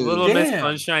 I feel like Little Miss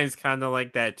Sunshine's kind of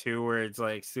like that too, where it's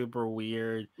like super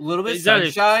weird. Little Miss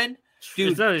Sunshine, dude.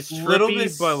 It's not as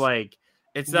trippy, but like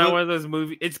it's not one of those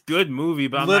movies. It's good movie,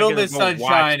 but Little Miss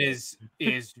Sunshine is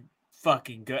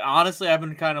fucking good. Honestly, I've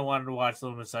been kind of wanting to watch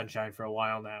Little Miss Sunshine for a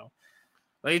while now.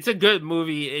 Like it's a good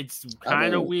movie. It's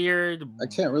kind of weird. I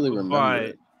can't really remember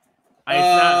it. It's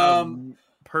not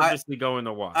purposely going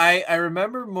to watch. I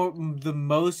remember the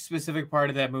most specific part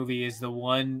of that movie is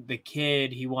the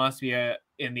kid, he wants to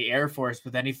be in the Air Force,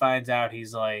 but then he finds out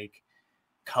he's like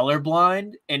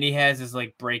colorblind and he has his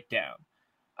like breakdown.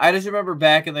 I just remember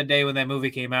back in the day when that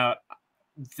movie came out,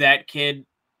 that kid,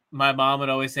 my mom would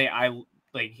always say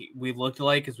we looked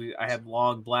alike because I had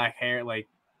long black hair, like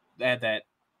I had that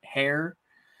hair.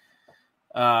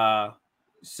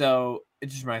 So it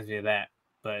just reminds me of that.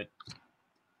 But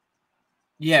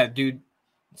yeah, dude,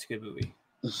 it's a good movie.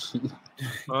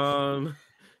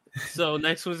 So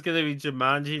next one's gonna be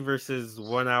Jumanji versus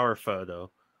 1 Hour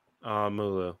Photo.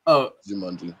 Mulu. Oh,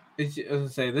 Jumanji. I was gonna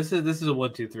say this is a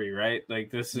 1, 2, 3, right? Like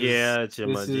this is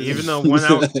Jumanji. Even though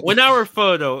 1 hour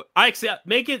photo, I actually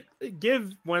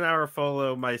give 1 Hour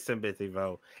Photo my sympathy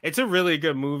vote. It's a really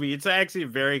good movie. It's actually a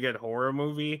very good horror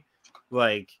movie.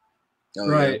 Like,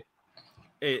 right.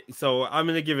 So I'm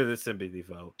gonna give it a sympathy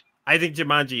vote. I think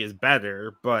Jumanji is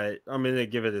better, but I'm gonna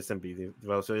give it a sympathy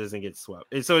vote so it doesn't get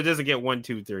swept. So it doesn't get 1,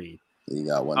 2, 3. You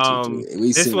got 1, 2, 3.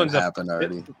 We've seen it happen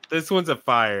already. This one's a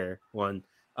fire one.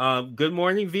 Good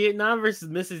Morning Vietnam versus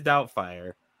Mrs.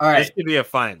 Doubtfire. All right, this could be a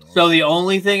final. So the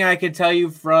only thing I can tell you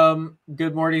from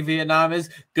Good Morning Vietnam is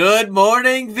Good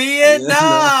Morning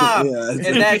Vietnam,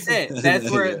 and that's it.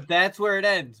 That's where it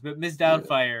ends. But Miss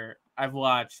Doubtfire, I've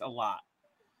watched a lot,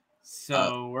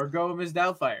 so we're going Miss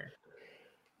Doubtfire.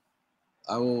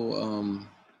 I will.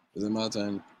 Is it my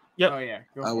turn? Yep. Oh yeah.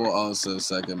 I will also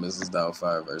second Mrs.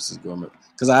 Doubtfire versus Gourmet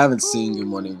because I haven't seen Good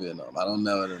Morning Vietnam. I don't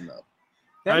know it enough.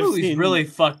 That movie's really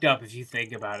fucked up if you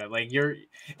think about it. Like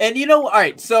all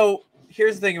right. So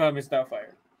here's the thing about Miss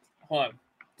Doubtfire. Hold on.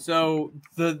 So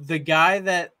the guy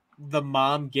that the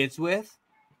mom gets with,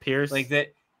 Pierce, like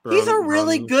that. He's a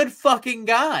really good fucking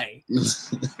guy.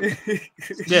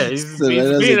 Yeah, he's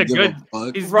being a good.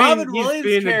 Robin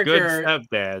Williams' character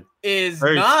stepdad is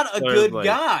not a good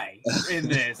guy in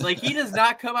this. Like he does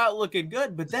not come out looking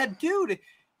good, but that dude,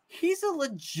 he's a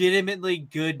legitimately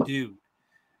good dude.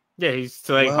 Yeah, he's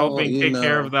helping take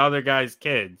care of the other guy's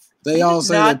kids. They all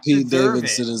say that Pete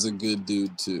Davidson is a good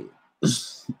dude too.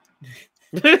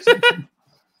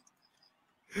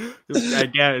 I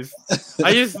guess.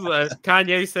 I just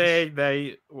Kanye saying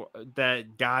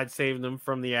that God saved him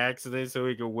from the accident so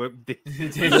he could whip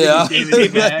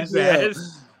David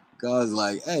ass. God's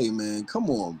like, hey man, come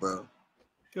on, bro.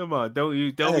 Come on, don't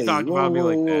be talking about me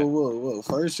like that. Whoa.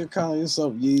 First you're calling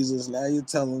yourself Jesus, now you're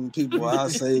telling people I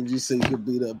saved you so you could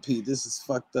beat up Pete. This is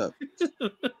fucked up.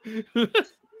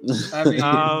 I mean,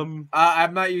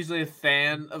 I'm not usually a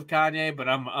fan of Kanye, but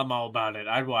I'm all about it.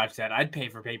 I'd watch that. I'd pay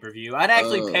for pay-per-view. I'd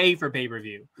actually pay for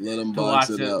pay-per-view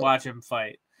to watch him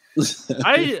fight. Let's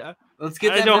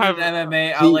get them in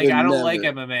MMA. I don't like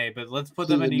MMA, but let's put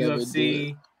them in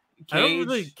UFC. I don't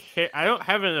really care. I don't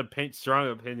have strong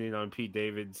opinion on Pete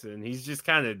Davidson. He's just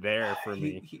kind of there for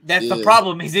me. That's the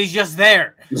problem. He's just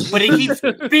there, but he keeps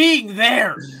being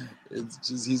there. It's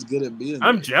just he's good at being.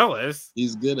 I'm jealous.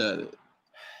 He's good at it.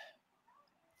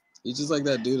 He's just like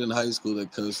that dude in high school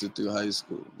that coasted through high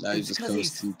school. Now he's just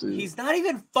coasting through. He's not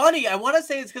even funny. I want to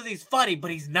say it's because he's funny, but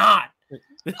he's not.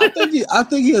 I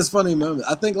think he has funny moments.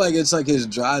 I think it's like his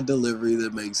dry delivery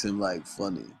that makes him like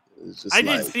funny. It's just I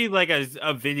did see like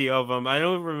a video of him. I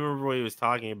don't remember what he was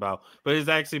talking about, but it's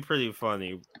actually pretty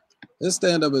funny. His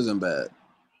stand-up isn't bad,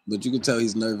 but you can tell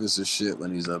he's nervous as shit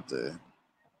when he's up there.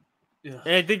 Yeah.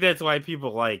 And I think that's why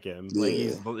people like him. Like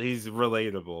he's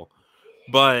relatable.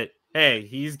 But hey,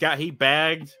 he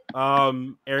bagged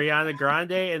Ariana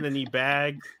Grande and then he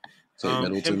bagged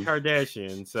Kim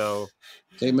Kardashian. So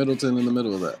Kate Middleton in the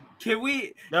middle of that. Can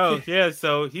we? No, yeah.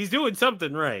 So he's doing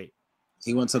something right.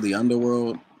 He went to the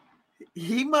underworld.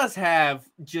 He must have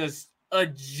just a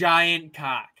giant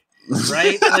cock,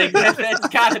 right? Like that's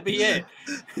got to be it.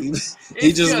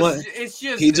 He just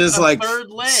like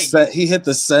third leg. He hit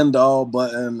the send all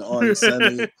button on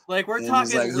sending. Like we're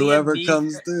talking like whoever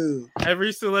comes through.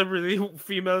 Every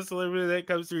female celebrity that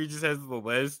comes through, he just has the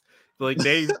list. Like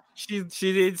she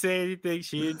didn't say anything.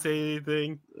 She didn't say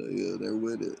anything. Yeah, they're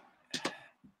with it.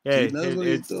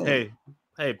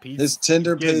 Hey, Pete. His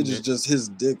Tinder page is just his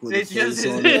dick with it's a face just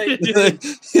on it.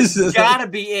 It's gotta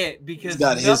be it because he's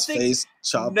got his face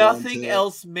chopped. Nothing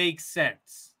else makes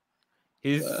sense.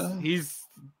 He's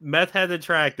meth head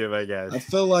attractive, I guess. I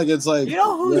feel like it's like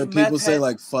where people say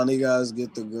like funny guys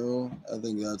get the girl. I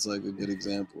think that's like a good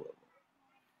example of it.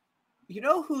 You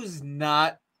know who's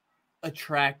not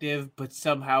attractive but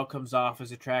somehow comes off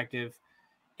as attractive?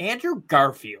 Andrew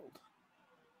Garfield.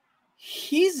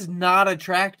 He's not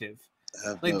attractive.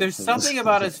 Like there's something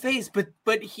about his face,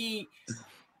 but he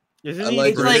isn't he?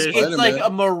 It's like a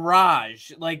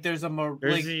mirage. Like there's a my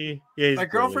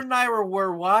girlfriend and I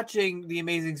were watching The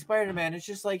Amazing Spider-Man. It's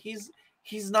just like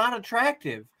he's not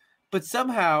attractive, but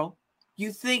somehow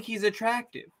you think he's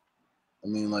attractive. I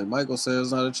mean, like Michael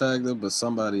Cera's not attractive, but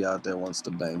somebody out there wants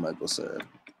to bang Michael Cera.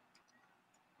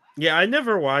 Yeah, I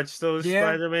never watched those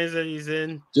Spider-Mans that he's in.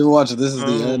 Did you ever watch This Is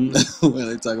the End when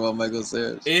they talk about Michael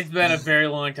Cera? It's been a very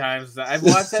long time since I've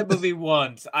watched that movie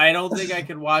once. I don't think I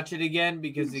could watch it again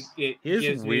because it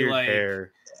gives me like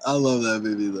hair. I love that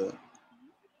movie though.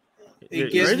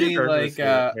 It gives me like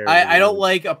I don't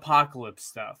like apocalypse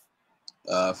stuff.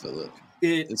 I feel it.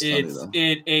 It's funny though.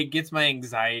 It gets my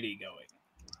anxiety going.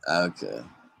 Okay.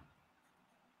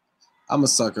 I'm a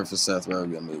sucker for Seth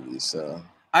Rogen movies, so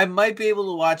I might be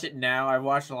able to watch it now. I've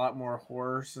watched a lot more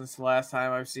horror since the last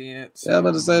time I've seen it. So yeah, I'm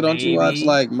about to say, don't you watch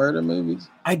like murder movies?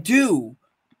 I do,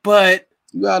 but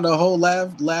you got the whole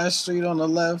Last Street on the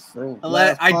Left.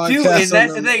 I do, and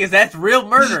that's the thing is that's real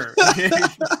murder.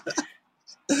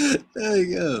 There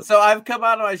you go. So I've come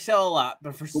out of my shell a lot,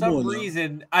 but for some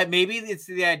reason, maybe it's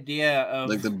the idea of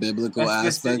like the biblical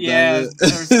aspect of it. Yeah,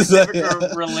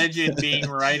 specific religion being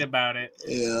right about it.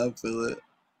 Yeah, I feel it.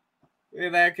 Yeah,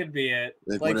 that could be it.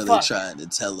 Like what are they trying to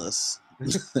tell us?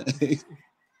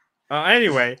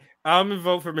 Anyway, I'm gonna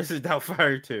vote for Mrs.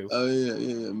 Doubtfire too. Oh yeah,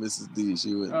 Mrs. D,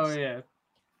 she wins. Oh yeah.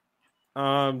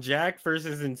 Jack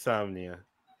versus Insomnia.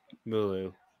 Mulu.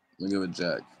 I'm gonna go with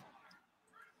Jack.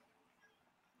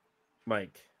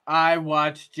 Mike. I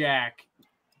watched Jack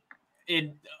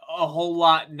in a whole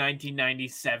lot in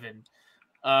 1997.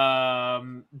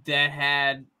 That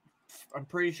had, I'm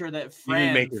pretty sure that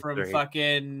Fran from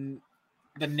fucking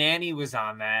The Nanny was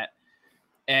on that,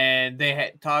 and they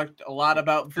had talked a lot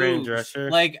about boobs.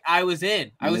 Like I was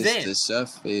in. Mr.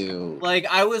 Sheffield. Like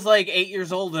I was like 8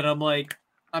 years old, and I'm like,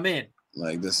 I'm in.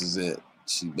 Like this is it.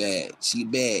 She bad.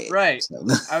 Right.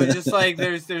 I was just like,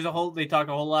 there's a whole. They talk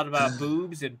a whole lot about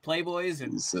boobs and Playboys,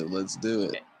 and so let's do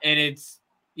it. And it's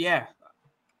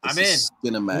I'm in.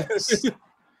 Skinamax.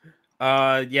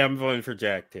 Yeah, I'm voting for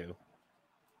Jack too.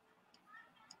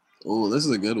 Oh, this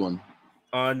is a good one.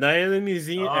 Night at the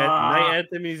Museum. Night at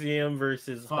the Museum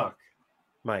versus Hook.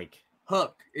 Mike.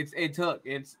 Hook. It's Hook.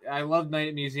 I love Night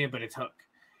at the Museum, but it's Hook.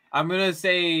 I'm gonna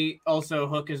say also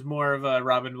Hook is more of a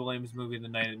Robin Williams movie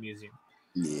than Night at the Museum.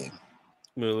 Yeah.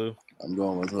 Mulu. I'm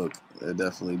going with Hook. It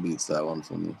definitely beats that one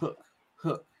for me.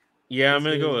 Hook. Yeah, I'm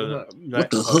gonna go with Hook.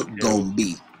 What the Hook gonna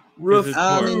be?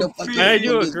 I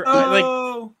do agree.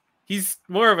 Like he's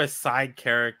more of a side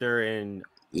character in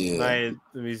Night at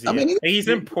the Museum. I mean, he's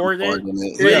important.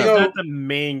 He's not the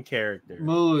main character.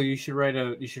 Mulu, you should write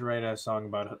a song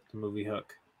about the movie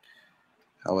Hook.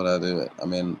 How would I do it? I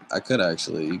mean, I could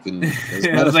actually. You can.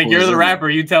 I was like, you're the rapper.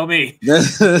 You tell me.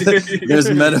 There's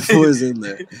metaphors in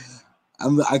there.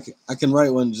 I can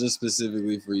write one just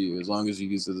specifically for you, as long as you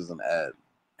use it as an ad.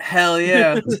 Hell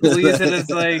yeah! We'll use it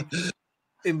as like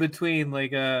in between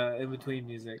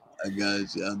music. I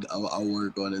got you. I'll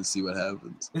work on it and see what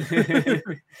happens. We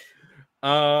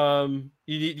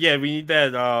need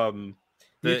that.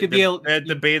 That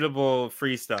debatable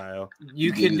freestyle.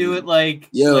 You can do it like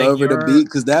over the beat,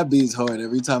 because that beat's hard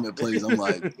every time it plays. I'm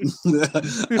like,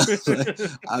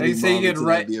 I say you can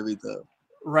write every time.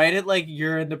 Write it like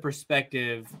you're in the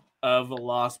perspective of a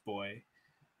lost boy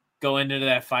going into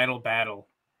that final battle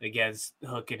against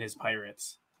Hook and his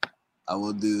pirates. I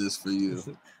will do this for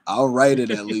you. I'll write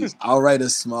it at least. I'll write a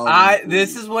small.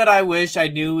 This is what I wish I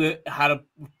knew how to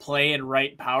play and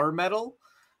write power metal,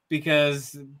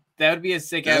 because That would be a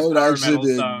sick That ass would power actually metal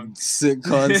be a song. sick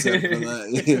concept for that.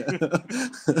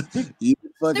 Yeah. You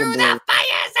fucking Through the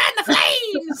fires and the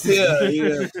flames.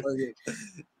 yeah. Fucking,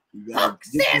 you gotta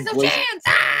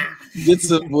get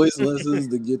some voice lessons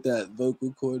to get that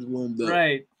vocal cords warmed up.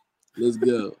 Right. Let's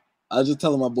go. I was just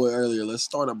telling my boy earlier, let's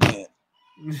start a band.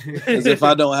 As if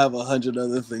I don't have 100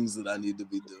 other things that I need to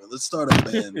be doing. Let's start a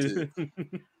band too.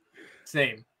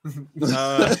 Same.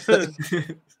 That's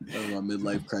my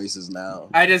midlife crisis now.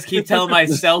 I just keep telling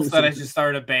myself that I should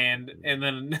start a band, and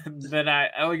then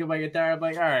I look at my guitar. I'm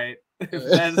like, all right,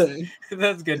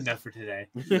 that's good enough for today.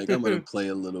 Like I'm gonna play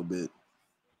a little bit.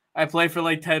 I play for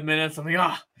like 10 minutes. I'm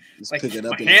like, pick it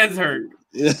up. My hands hurt.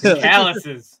 Yeah.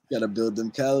 Calluses. Gotta build them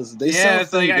calluses.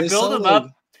 It's like I build them up.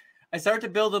 I start to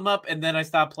build them up, and then I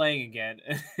stop playing again.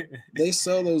 They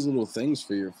sell those little things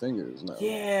for your fingers now.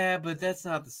 Yeah, but that's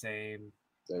not the same.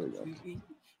 There we go.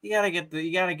 You gotta get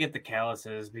the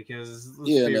calluses because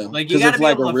like you gotta if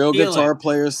like a real guitar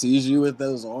player sees you with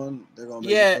those on, they're gonna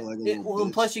make you feel like a little bitch.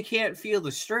 And plus you can't feel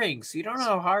the strings, so you don't know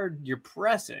how hard you're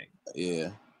pressing. Yeah.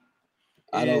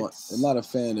 I'm not a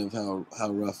fan of how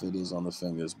rough it is on the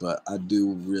fingers, but I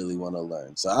do really want to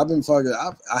learn. So I haven't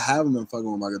been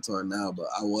fucking with my guitar now, but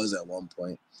I was at one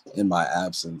point in my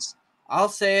absence. I'll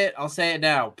say it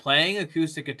now. Playing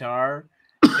acoustic guitar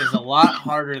is a lot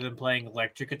harder than playing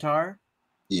electric guitar.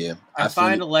 Yeah. I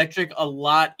find electric a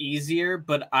lot easier,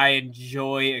 but I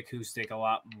enjoy acoustic a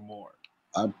lot more.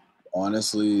 I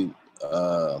honestly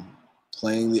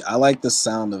I like the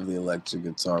sound of the electric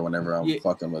guitar whenever I'm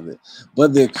fucking with it.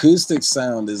 But the acoustic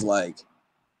sound is like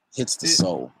hits the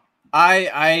soul.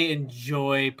 I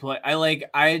enjoy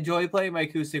playing my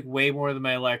acoustic way more than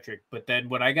my electric, but then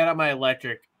when I got on my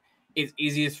electric, it's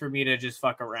easiest for me to just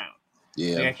fuck around.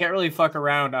 Yeah. I can't really fuck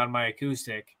around on my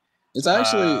acoustic. It's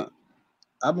actually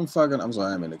I've been fucking. I'm sorry,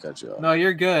 I didn't mean to cut you off. No,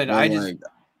 you're good.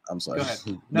 I'm sorry. Go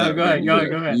ahead. No, go ahead. Go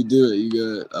ahead. You do it. You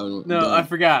good. I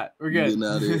forgot. We're good.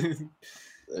 Out here.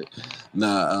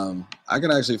 I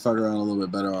could actually fuck around a little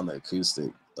bit better on the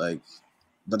acoustic. But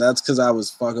that's because I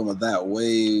was fucking with that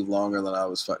way longer than I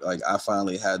was I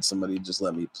finally had somebody just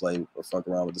let me play or fuck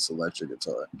around with this electric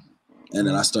guitar. And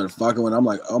then I started fucking with it. I'm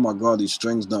like, oh my God, these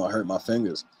strings don't hurt my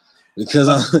fingers.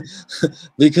 Because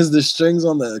the strings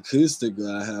on the acoustic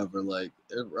that I have are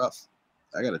they're rough.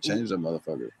 I gotta change that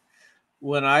motherfucker.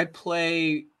 When I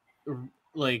play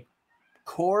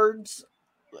chords,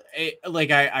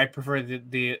 I prefer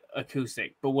the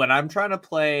acoustic. But when I'm trying to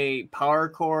play power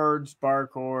chords, bar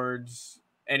chords,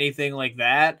 anything like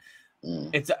that,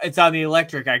 it's on the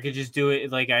electric. I could just do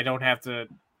it. I don't have to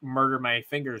murder my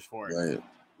fingers for it. Right.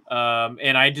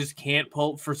 And I just can't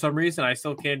pull for some reason. I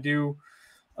still can't do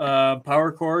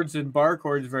power chords and bar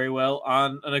chords very well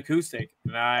on an acoustic,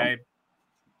 and I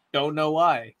don't know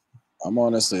why. I'm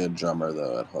honestly a drummer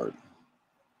though at heart.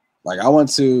 I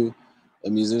went to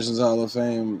the Musicians Hall of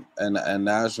Fame and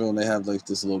Nashville, and they have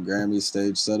this little Grammy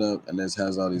stage set up, and it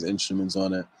has all these instruments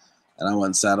on it. And I went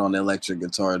and sat on the electric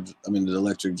the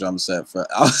electric drum set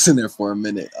I was in there for a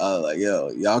minute. I was like,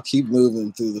 yo, y'all keep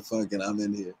moving through the fucking, I'm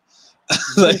in here.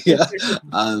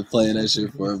 I was playing that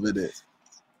shit for a minute.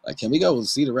 Can we go and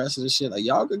see the rest of this shit?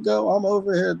 Y'all could go. I'm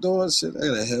over here doing shit. I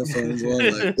got the headphones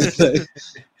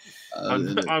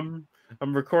on.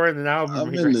 I'm recording an album.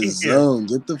 I'm in the zone.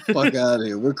 Get the fuck out of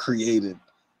here. We're creative.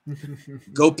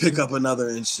 Go pick up another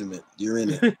instrument. You're in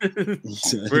it.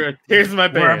 Here's my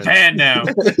band. We're a band now.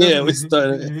 Yeah, we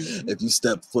started. If you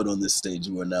step foot on this stage,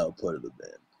 you are now a part of the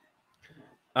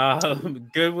band.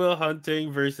 Good Will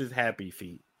Hunting versus Happy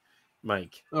Feet.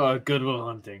 Mike. Oh, Good Will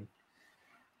Hunting.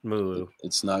 Mulu.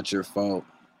 It's not your fault.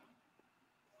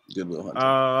 Good Will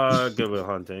Hunting. Good Will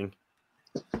Hunting.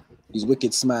 He's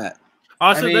wicked smart.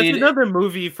 Also, that's another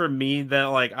movie for me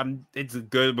that it's a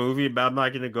good movie, but I'm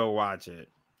not gonna go watch it.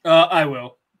 I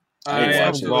will.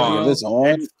 Watch it. If it's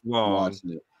on, I'm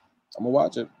watching it. I'm gonna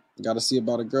watch it. Got to see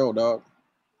about a girl, dog.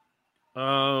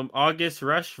 August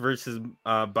Rush versus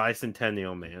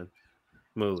Bicentennial Man.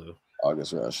 Mulu.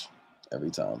 August Rush.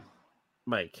 Every time.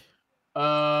 Mike.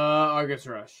 August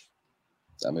Rush.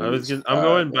 I'm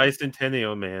going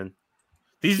Bicentennial Man.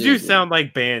 These do sound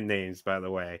like band names, by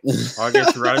the way.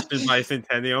 August Rush and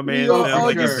Bicentennial Man sound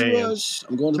like a band. Rush.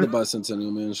 I'm going to the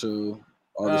Bicentennial Man show.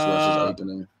 August Rush is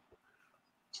opening.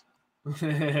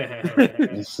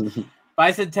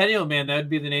 Bicentennial Man, that would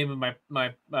be the name of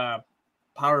my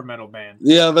power metal band.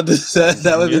 Yeah, but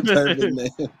that would be the perfect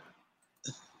name.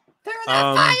 Through the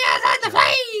fires and the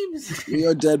flames. We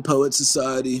are Dead Poet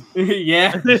Society.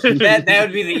 Yeah, that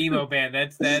would be the emo band.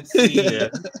 That's that's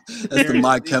the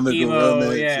My Chemical emo,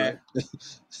 Romance.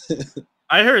 Yeah.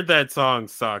 I heard that song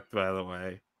sucked, by the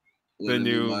way. The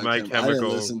new My Chemical. I didn't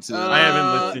listen to it. I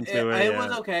haven't listened to it. It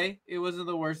was okay. It wasn't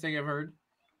the worst thing I've heard.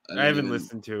 I haven't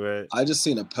listened to it. I just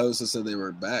seen a post that said they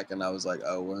were back, and I was like,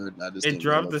 "Oh, word!" And I just it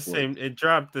dropped the same. It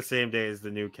dropped the same day as the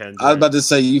new Kendrick. I was about to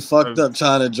say you fucked up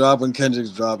trying to drop when Kendrick's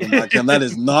dropping. That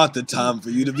is not the time for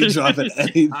you to be dropping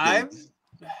anything.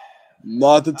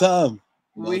 Not the time.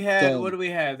 What do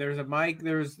we have? There's a mic.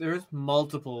 There's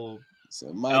multiple.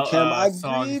 So my Chem,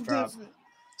 songs dropped.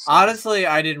 Honestly,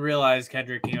 I didn't realize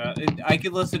Kendrick came out. I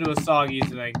could listen to a song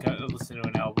easily than listen to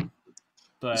an album.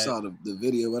 But I saw the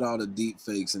video with all the deep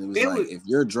fakes, and it was if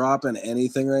you're dropping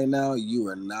anything right now, you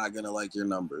are not gonna like your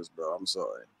numbers, bro. I'm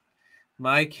sorry.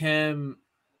 My Chem,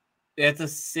 that's a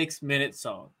 6-minute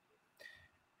song.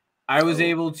 I was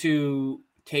able to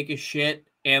take a shit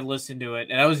and listen to it,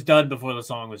 and I was done before the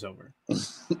song was over.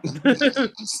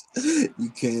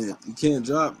 You can't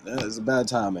drop. It's a bad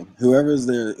timing. Whoever's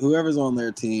on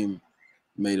their team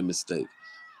made a mistake.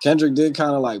 Kendrick did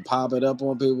kind of like pop it up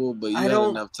on people, but you had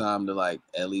enough time to like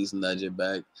at least nudge it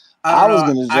back. I was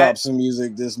gonna drop some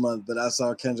music this month, but I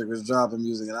saw Kendrick was dropping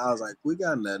music, and I was like, we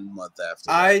got another month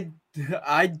after. I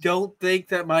don't think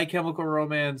that My Chemical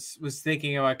Romance was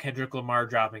thinking about Kendrick Lamar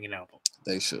dropping an album.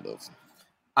 They should have.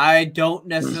 I don't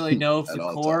necessarily know if the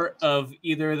core of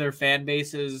either of their fan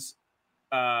bases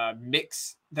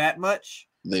mix that much.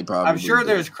 They probably. I'm sure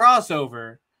there's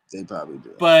crossover. They probably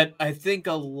do. But I think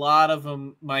a lot of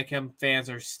them, My Chem fans,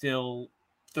 are still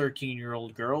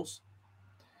 13-year-old girls.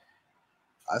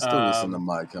 I still listen to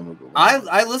My Chemical.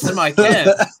 I listen to My Chem.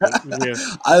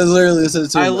 I literally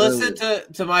listened to. I listened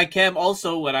to My Chem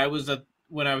also when I was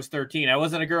 13. I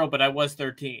wasn't a girl, but I was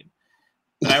 13.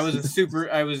 And I was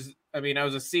I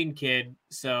was a scene kid,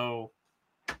 so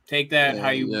take that how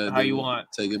you want.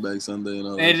 Take It Back Sunday and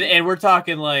all that. And we're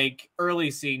talking like early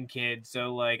scene kid,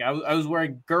 so like I was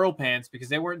wearing girl pants because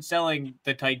they weren't selling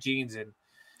the tight jeans and.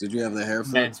 Did you have the hair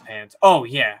men's pants? Oh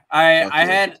yeah, I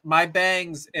had my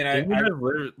bangs and I have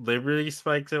Liberty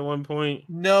spikes at one point.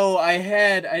 No, I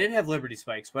didn't have Liberty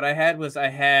spikes. What I had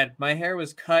my hair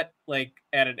was cut like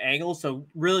at an angle, so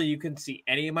really you couldn't see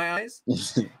any of my eyes.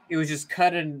 It was just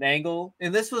cut at an angle,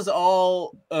 and this was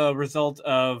all a result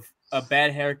of a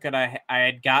bad haircut I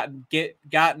had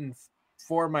gotten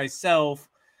for myself,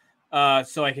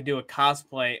 so I could do a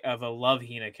cosplay of a Love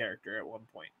Hina character at one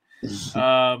point.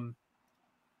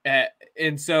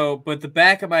 And so, but the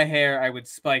back of my hair, I would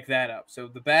spike that up. So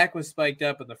the back was spiked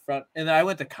up in the front, and I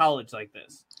went to college like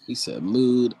this. He said,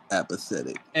 "Mood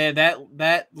apathetic," and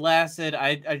that lasted.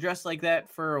 I dressed like that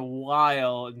for a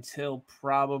while until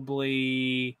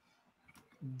probably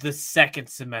the second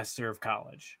semester of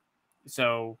college.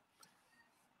 So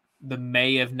the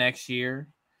May of next year,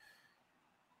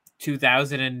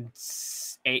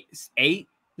 2008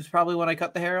 was probably when I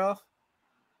cut the hair off.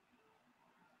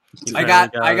 I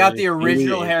got the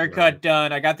original haircut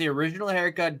done. I got the original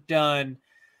haircut done.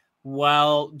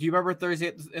 Well, do you remember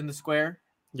Thursday in the Square?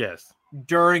 Yes.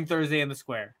 During Thursday in the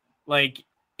Square, like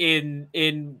in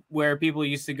where people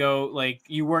used to go, like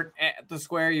you weren't at the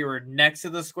square, you were next to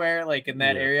the square, like in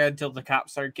that area until the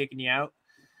cops started kicking you out.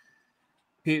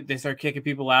 They start kicking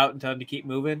people out and telling them to keep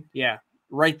moving. Yeah,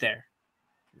 right there.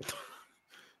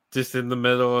 Just in the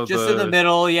middle of in the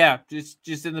middle, yeah.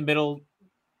 Just in the middle.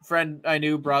 Friend I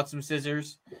knew brought some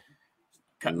scissors,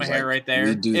 cut my hair right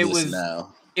there. It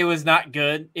was not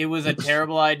good. It was a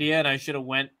terrible idea, and I should have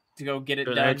went to go get it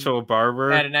done. At an actual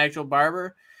barber.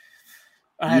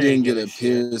 You didn't get a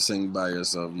piercing by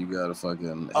yourself. You got a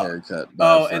fucking haircut.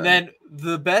 And then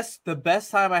the best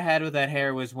time I had with that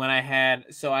hair was when I had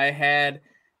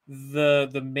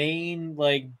the main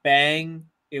like bang.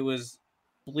 It was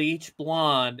bleach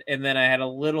blonde, and then I had a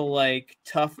little like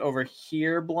tuft over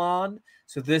here blonde.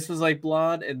 So this was like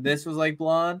blonde, and this was like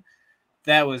blonde.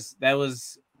 That was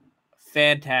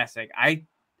fantastic.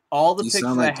 All the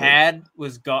pictures I had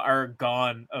are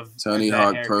gone of Tony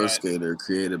Hawk Pro Skater,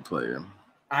 creative player.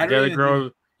 You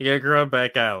gotta grow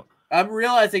back out. I'm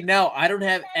realizing now I don't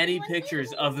have any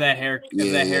pictures of that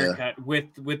haircut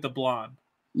with the blonde.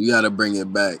 You gotta bring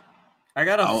it back. I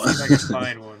gotta see if I can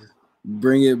find one.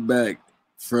 Bring it back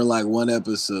for like one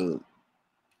episode.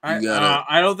 I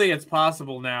don't think it's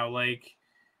possible now. Like,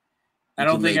 I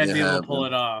don't think I'd be able to pull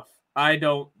it off. I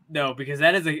don't know, because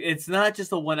it's not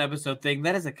just a one episode thing.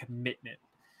 That is a commitment.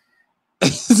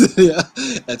 Yeah,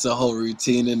 that's a whole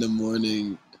routine in the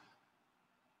morning.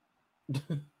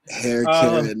 Hair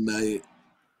care at night.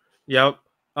 Yep.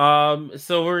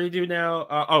 So what do we do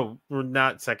now? We're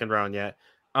not second round yet.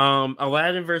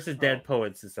 Aladdin versus Dead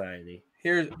Poets Society.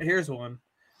 Here's one.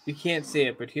 You can't see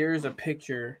it, but here's a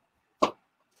picture.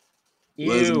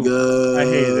 Let's go. I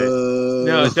hate it.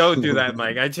 No, don't do that,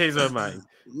 Mike. I changed my mind.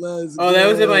 Let's Oh, that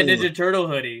was in my go. Ninja Turtle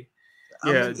hoodie.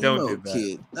 I'm Yeah, an don't emo do that.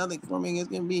 kid. Nothing for me is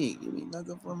gonna be. You mean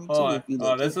nothing for me too? Hold If you on. Oh,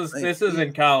 look this at is it. this is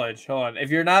in college. Hold on. If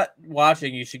you're not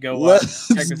watching, you should go watch.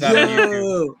 Check this out on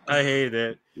YouTube. go. I hate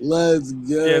it. Let's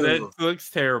go. Yeah, that looks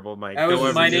terrible, Mike. That Don't was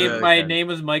ever my do name. that My again. name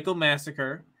was Michael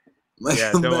Massacre.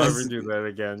 Yeah, don't ever do that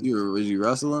again. Was you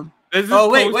wrestling? This is Oh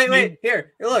wait. post-game-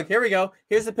 Here, look. Here we go.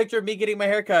 Here's a picture of me getting my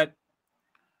hair cut.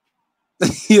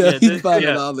 Yeah, he's this- finding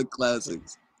yeah. all the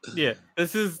classics. Yeah,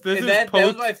 this is And that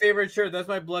was my favorite shirt. That's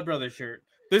my Blood Brothers shirt.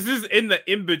 This is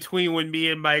in between when me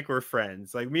and Mike were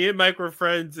friends. Like me and Mike were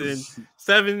friends in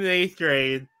 7th and 8th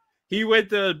grade. We went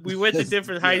to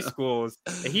different high schools,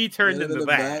 and he turned into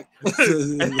that.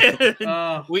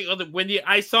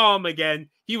 I saw him again,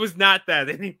 he was not that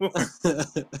anymore.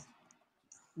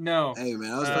 No. Hey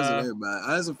man, I was friends with everybody.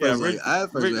 I had some friends I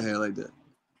had friends with hair like that.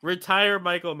 Retire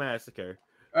Michael Massacre.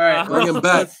 All right, Bring him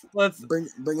back. Let's Bring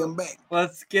him back.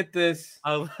 let's get this.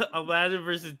 Aladdin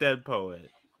versus Dead Poet.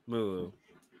 Mulu.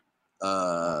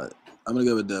 I'm gonna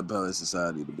go with Dead Poet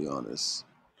Society, to be honest.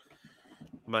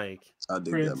 Mike. I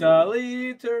dig Prince that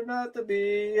Ali turned out to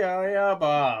be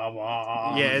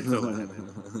Alibaba. Yeah, it's movie.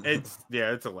 Aladdin.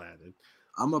 It's Aladdin.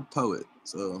 I'm a poet,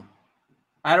 so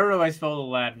I don't know if I spelled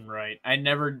Aladdin right.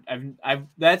 I've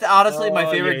that's honestly my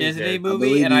Oh, favorite yeah, you Disney did. I movie,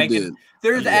 believe and you I did. can.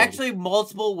 There's Yeah. actually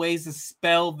multiple ways to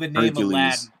spell the name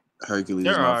Aladdin. Hercules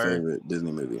There is my are. favorite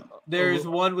Disney movie. There's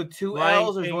one with two Lion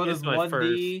L's. There's King one is with my one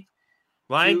D.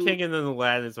 Lion Two- King and then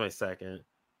Aladdin is my second.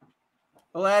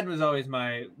 Aladdin was always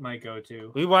my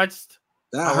go-to. We watched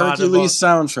That A lot of Hercules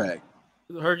soundtrack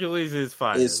Hercules is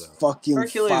fire. is though. fucking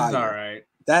Hercules fire. is all right.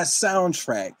 That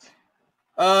soundtrack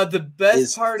The best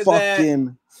is part of that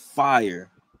fucking fire.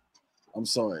 I'm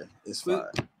sorry, it's Was-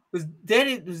 fire. was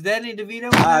Danny DeVito. in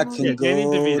I that movie? can Yeah, Danny go.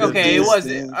 DeVito. the Okay, it was.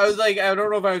 distance. I was like, I don't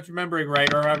know if I was remembering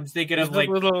right, or I'm thinking It's of like.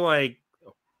 a little like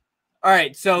All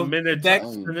right, so Minotaur,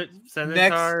 next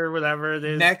Centaur, or whatever it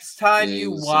is. next time Yeah, he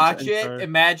you was watch Centaur. it,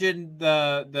 imagine he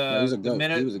was a goat.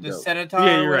 He was a the goat. Centaur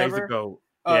Yeah, or you're right. He's whatever. a goat.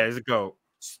 Uh, Yeah, he's a goat.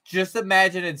 Just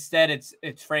imagine instead it's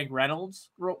Frank Reynolds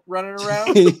running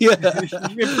around. Yeah,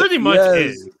 It pretty much Yes.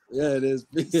 is. Yeah, it is.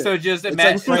 Yeah. So just It's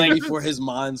imagine like Frank like before his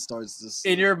mind starts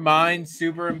to in your mind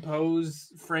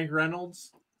superimpose Frank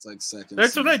Reynolds. It's like second.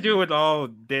 That's what I season. do with all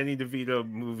Danny DeVito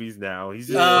movies now. He's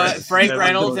just Frank never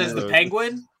Reynolds doing as the those.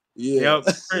 Penguin. Yeah.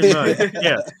 Yep, pretty much.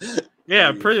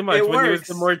 Yeah, pretty much. It When he was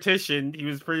the works. mortician, he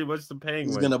was pretty much the penguin.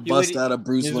 He's gonna He bust would- out of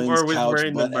Bruce He's Wayne's always couch,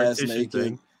 wearing the butt ass mortician naked.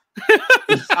 thing.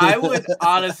 I would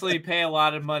honestly pay a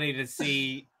lot of money to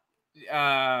see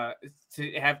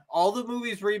to have all the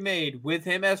movies remade with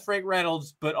him as Frank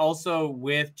Reynolds, but also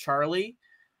with Charlie.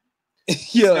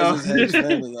 Yeah, So- it's his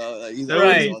family, though. Like, he's That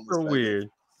Right. would be so weird.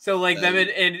 So like them Right.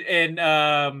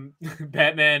 in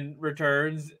Batman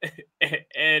Returns,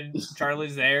 and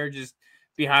Charlie's there just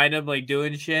behind him like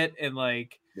doing shit, and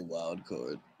like The wild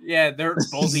card. yeah, they're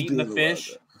both He's eating the doing wild fish.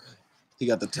 card. He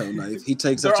got the toe knife. He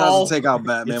takes. They're Tries all- to take out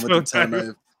Batman with the toe toe knife.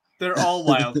 knife. They're all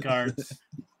wild cards.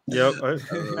 Yep,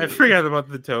 I forgot about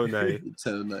the toe knife. The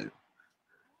toe knife.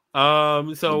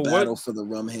 So The what? battle for the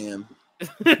rum ham.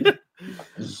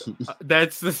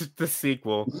 That's the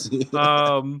sequel.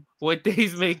 What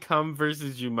Days May Come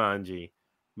versus Jumanji,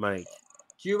 Mike.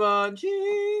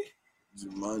 Jumanji.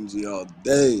 Jumanji all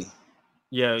day.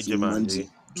 Yeah, Jumanji.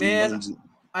 Man, Jumanji.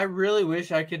 I really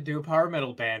wish I could do a power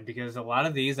metal band because a lot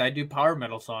of these I do power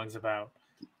metal songs about.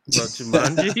 About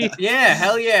Jumanji. Yeah,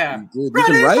 hell yeah. Good. You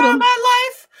Running can write for them. my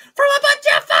life from a bunch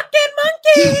of fucking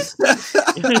monkeys.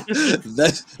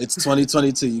 It's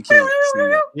 2022. You can't. sing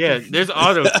that. Yeah, there's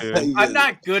auto tune. You I'm got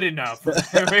not good enough.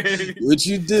 it. What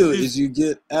you do is you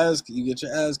get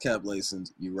your ASCAP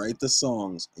license. You write the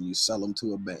songs and you sell them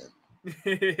to a band.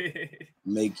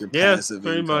 Make your Yeah, passive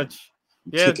pretty income. much.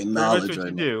 You're Yeah, kicking pretty much knowledge what you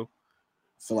right now. do.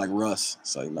 Feel like Russ.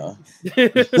 It's like no.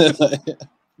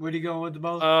 What are you going with the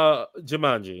most?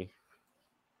 Jumanji.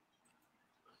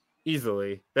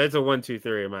 Easily. That's a 1, 2,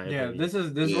 3 in my Yeah, opinion. this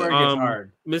is Yeah. where it gets Um,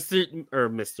 hard.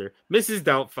 Mrs.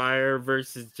 Doubtfire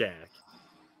versus Jack.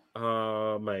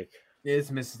 Mike. It's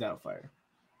Mrs. Doubtfire.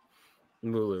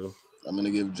 Lulu. I'm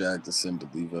gonna give Jack the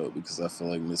sympathy vote because I feel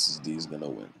like Mrs. D is gonna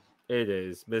win. It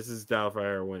is. Mrs.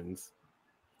 Doubtfire wins.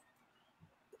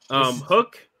 Mrs.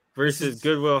 Hook versus Mrs.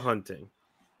 Goodwill Hunting.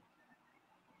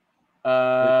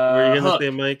 Were you gonna Hook. say,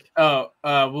 Mike?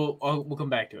 We'll come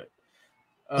back to it.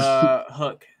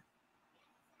 Hook.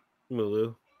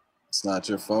 Lulu. It's not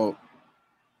your fault.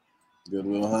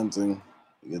 Goodwill Hunting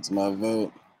gets my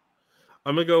vote.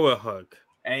 I'm gonna go with Hook.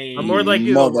 Hey. I'm more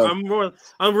likely. Mother- I'm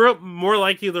more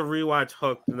likely to rewatch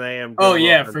Hook than I am. Oh Goodwill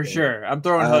yeah, for Hunting. sure. I'm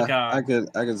throwing Hook on. I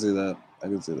could see that. I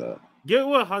could see that. Good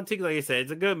Will Hunting, like I said,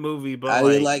 it's a good movie, but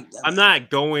I'm not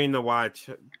going to watch.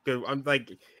 I'm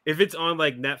like, if it's on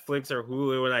like Netflix or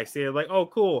Hulu, and I see it, like, oh,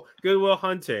 cool, Good Will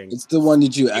Hunting. It's the one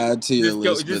that you add to your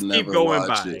list, just but keep never going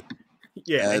watch by. it.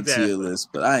 Yeah, add exactly. to your list,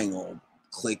 but I ain't gonna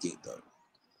click it though.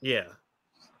 Yeah.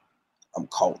 I'm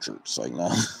cultured, so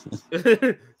no.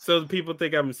 So people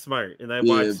think I'm smart, and I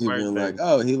watch smart people are like, things.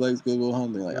 oh, he likes Good Will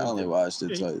Hunting. Like, I only watched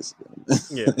it twice.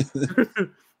 Yeah.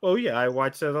 Oh yeah, I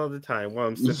watch that all the time while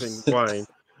I'm sipping wine.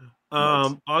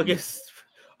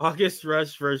 August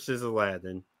Rush versus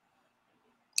Aladdin.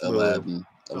 Aladdin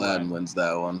wins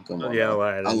that one. Come on. Yeah,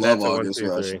 Aladdin. I love August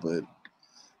Rush, but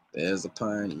there's a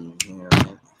pun in here.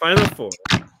 Final four.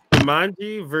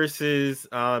 Jumanji versus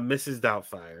Mrs.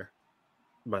 Doubtfire.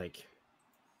 Mike.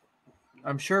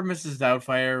 I'm sure Mrs.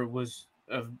 Doubtfire was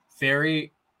a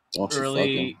very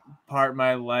early part of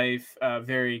my life,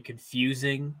 very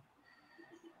confusing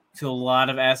to a lot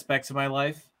of aspects of my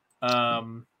life.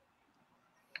 Auntie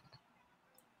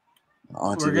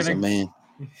was a man.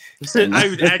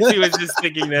 I actually was just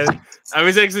thinking that. I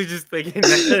was actually just thinking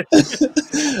that.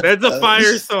 That's a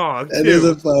fire song. That is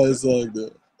a fire song,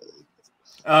 though.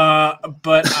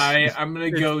 But I'm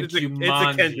gonna go Jumanji.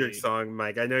 It's a Kendrick song,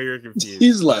 Mike. I know you're confused.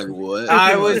 He's like, what?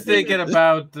 I was thinking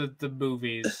about the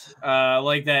movies.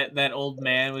 Like that old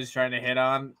man was trying to hit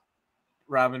on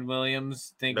Robin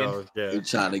Williams, thinking You're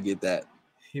trying to get that.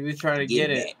 He was trying to get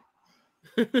it.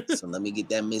 So let me get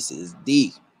that Mrs.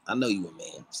 D. I know you a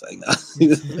man. It's like,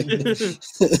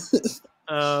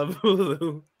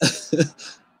 Hulu.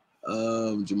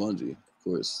 Jumanji, of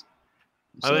course.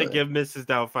 I would give Mrs.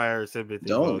 Doubtfire sympathy.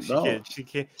 Don't. She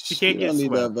can't get need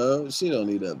swept. That vote. She don't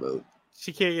need that vote.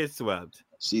 She can't get swept.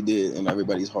 She did in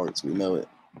everybody's hearts. We know it.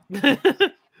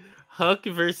 Hook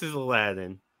versus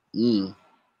Aladdin. Mulu.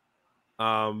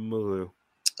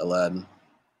 Aladdin.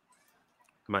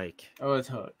 Mike. Oh, it's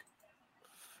Hook.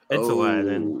 It's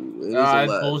Aladdin.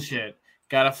 It's bullshit.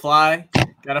 Gotta fly.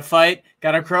 Gotta fight.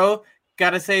 Gotta crow.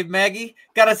 Gotta save Maggie.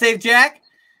 Gotta save Jack.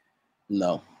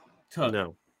 No. Hook.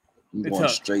 No. I'm going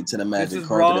straight to the magic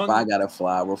carpet. If I gotta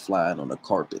fly, we're flying on the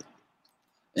carpet.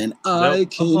 And I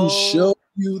can show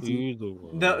you the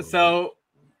world. No, so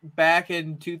back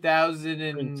in 2000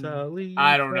 and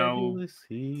I don't know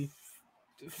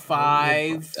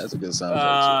 5. That's a good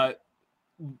soundtrack.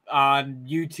 On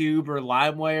YouTube or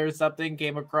LimeWire or something,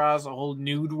 came across a whole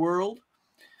Nude World.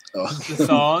 The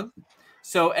song.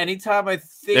 So anytime I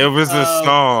think it was a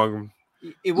song.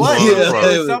 It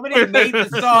was. Somebody made the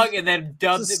song and then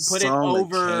dubbed it, put it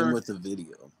over. Came with the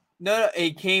video. No,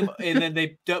 it came and then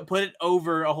they put it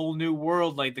over A Whole New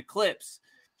World, like the clips.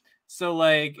 So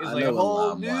like it's like a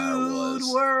whole nude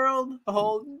world, a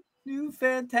whole new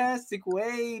fantastic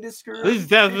way to screw. There's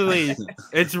definitely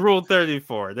it's Rule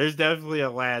 34. There's definitely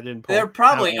Aladdin porn. There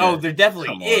probably there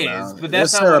definitely is, but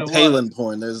that's not Sarah what it Palin was.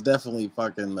 porn. There's definitely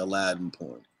fucking Aladdin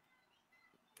porn.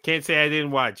 Can't say I didn't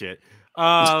watch it.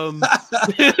 Sarah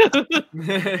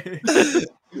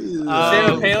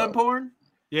Palin porn?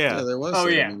 Yeah. There was. Oh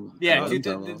yeah.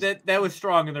 That was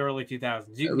strong in the early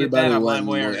 2000s. You can get that on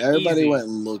LimeWire. Everybody went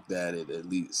and looked at it at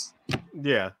least.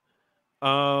 Yeah.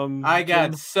 I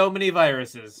got so many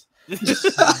viruses. Good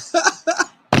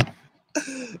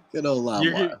old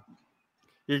LimeWire.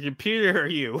 Your computer or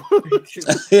you?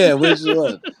 Yeah, which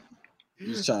one? You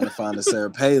was trying to find a Sarah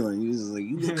Palin. You was like,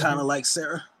 you look kind of like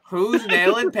Sarah. Who's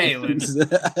nailing Palin?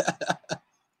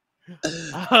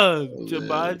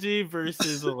 Jumanji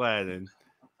versus Aladdin.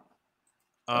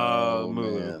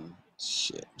 Man.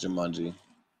 Shit. Jumanji.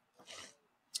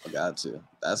 I got to.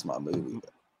 That's my movie.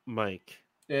 Mike.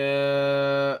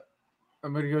 I'm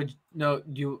gonna go. No,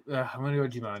 I'm gonna go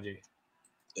Jumanji.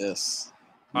 Yes.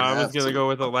 I was gonna go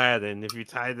with Aladdin. If you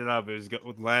tied it up,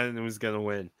 Aladdin was gonna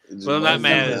win. But I'm not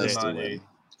mad at it.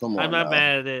 Come on, I'm not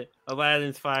mad at it.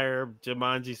 Aladdin's fire.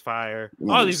 Jumanji's fire.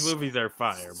 All these movies are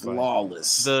fire.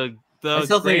 Flawless. I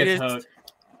still think it's Hook.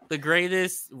 The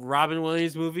greatest Robin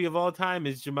Williams movie of all time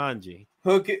is Jumanji.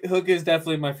 Hook is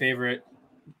definitely my favorite.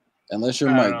 Unless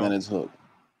you're Mike, then it's Hook.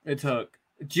 It's Hook.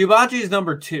 Jumanji is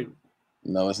number 2.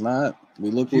 No, it's not.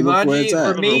 Look Jumanji, where it's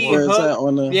at. For me, look where it's at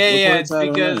on the. Yeah. It's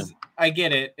because I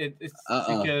get it. It's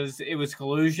because it was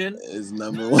collusion. It's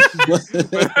number 1.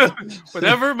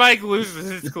 Whenever Mike loses,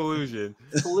 it's collusion.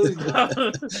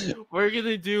 What we're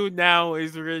gonna do now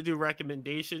is we're gonna do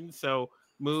recommendations. So,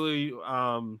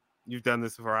 Mulu, you've done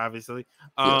this before, obviously.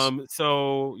 Yes.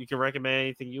 So you can recommend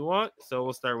anything you want. So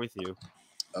we'll start with you.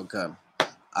 Okay.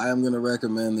 I am going to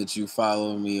recommend that you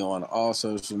follow me on all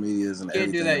social medias and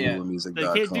everything at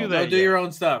MuluMusic.com. Can't do that. Do your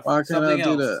own stuff. Why can't I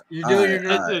do that? You're doing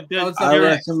your own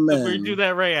stuff. We do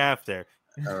that right after.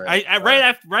 right.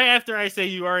 Right after I say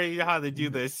you already know how to do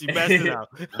this, you messed it up.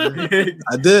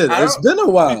 I did. It's been a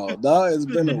while, dog. It's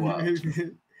been a while.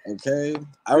 Okay,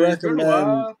 I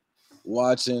recommend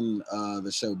watching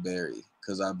the show Barry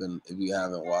because if you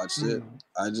haven't watched it,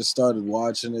 I just started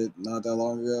watching it not that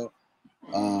long ago.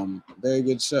 Very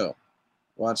good show.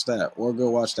 Watch that, or go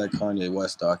watch that Kanye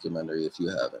West documentary if you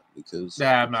haven't, because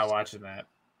I'm not watching that.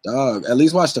 Dog, at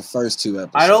least watch the first 2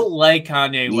 episodes. I don't like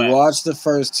Kanye West. You watch the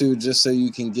first 2 just so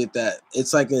you can get that.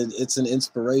 It's like it's an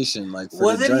inspiration. Like,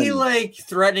 wasn't he like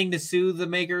threatening to sue the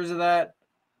makers of that?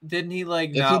 Didn't he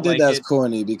like? If he did, that's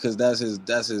corny because that's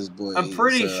his boy. I'm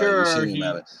pretty sure.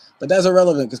 But that's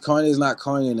irrelevant because Kanye is not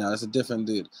Kanye now. That's a different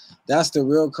dude. That's the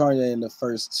real Kanye in the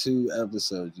first 2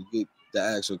 episodes. You get the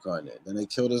actual Kanye. Then they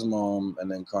killed his mom,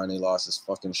 and then Kanye lost his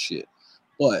fucking shit.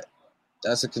 But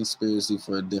that's a conspiracy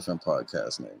for a different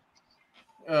podcast name.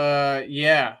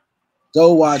 Yeah.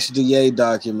 Go watch the Ye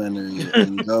documentary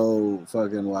and go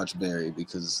fucking watch Barry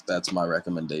because that's my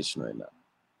recommendation right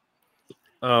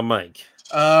now. Mike.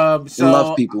 So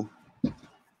love people.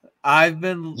 I've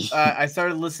been. I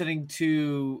started listening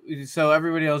to. So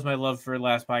everybody knows my love for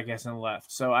Last Podcast on the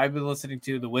Left. So I've been listening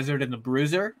to The Wizard and the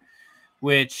Bruiser,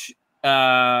 which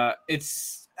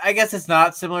it's. I guess it's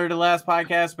not similar to Last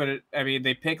Podcast, but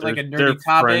they pick like a nerdy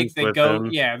topic. They go,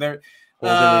 they're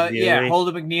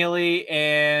Holden McNeely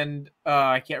and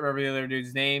I can't remember the other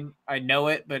dude's name. I know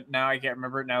it, but now I can't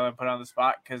remember it now that I'm put on the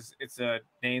spot because it's a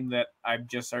name that I've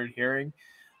just started hearing.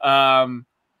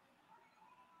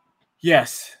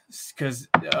 Yes, because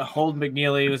Holden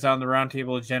McNeely was on the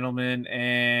Roundtable of Gentlemen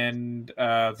and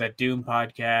that Doom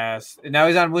podcast, and now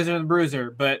he's on Wizard and the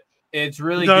Bruiser, but it's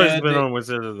really good. He's been on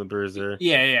Wizard of the Bruiser.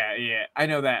 Yeah. I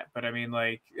know that, but I mean,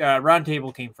 like,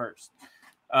 Roundtable came first.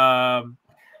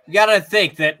 You gotta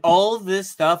think that all of this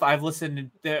stuff I've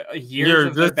listened to years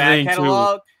of the back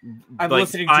catalog. I'm like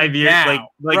listening 5 to years, now.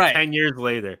 like 10 years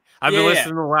later. I've been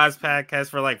listening to the last podcast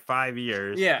for like 5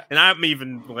 years. Yeah, and I'm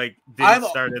even didn't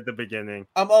start at the beginning.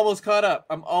 I'm almost caught up.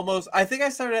 I think I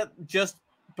started at just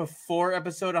before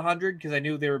episode 100 because I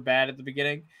knew they were bad at the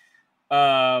beginning.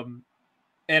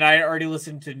 And I already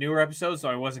listened to newer episodes, so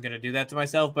I wasn't going to do that to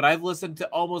myself. But I've listened to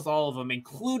almost all of them,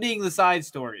 including the side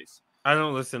stories. I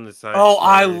don't listen to side stories.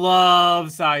 I stories.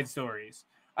 love side stories.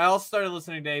 I also started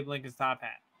listening to Abe Lincoln's Top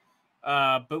Hat.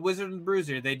 But Wizard and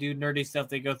Bruiser, they do nerdy stuff.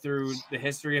 They go through the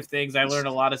history of things. I learned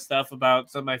a lot of stuff about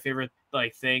some of my favorite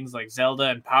things like Zelda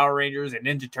and Power Rangers and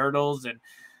Ninja Turtles and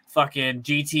fucking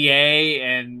GTA.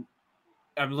 And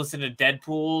I'm listening to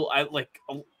Deadpool. I like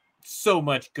so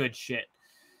much good shit.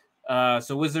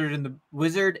 So Wizard and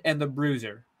the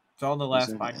Bruiser. It's all in the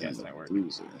Last Podcast Network.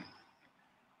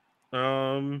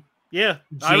 Yeah,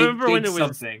 I remember when it was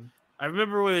something. I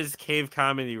remember when it was Cave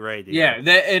Comedy Radio. Yeah,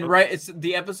 it's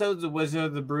the episodes of Wizard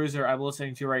of the Bruiser I'm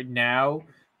listening to right now.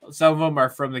 Some of them are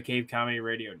from the Cave Comedy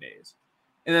Radio days,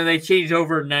 and then they changed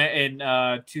over in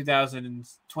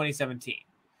 2017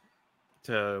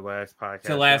 to Last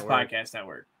Podcast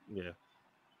Network. Yeah.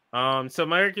 So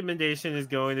my recommendation is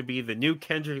going to be the new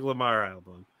Kendrick Lamar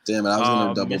album. Damn it, I was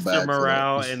gonna double Mr. back. Mr.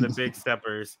 Morale and the Big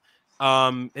Steppers.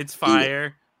 It's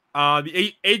fire.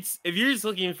 It's if you're just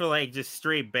looking for like just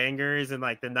straight bangers and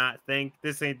like to not think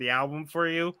this ain't the album for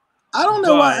you. I don't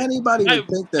know why anybody would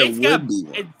think that would be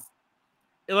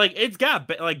one. It's got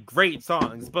like great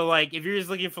songs, but like if you're just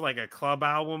looking for like a club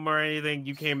album or anything,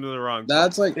 you came to the wrong.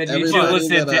 That's like you should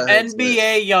listen to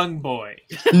NBA YoungBoy.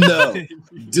 No,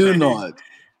 do not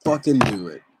fucking do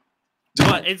it.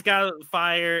 But it's got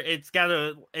fire. It's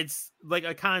like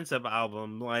a concept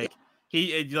album. Like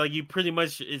you pretty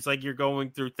much, it's like you're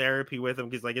going through therapy with him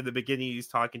because like in the beginning he's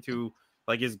talking to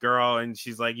like his girl and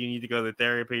she's like, you need to go to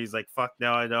therapy. He's like, fuck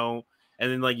no, I don't.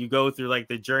 And then like you go through like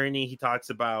the journey. He talks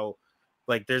about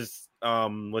like there's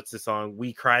what's the song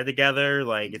We Cry Together.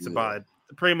 Like it's about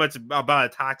pretty much about a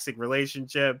toxic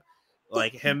relationship,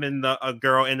 like him and a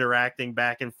girl interacting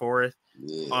back and forth.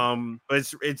 But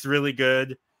it's really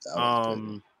good.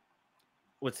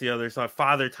 What's the other song?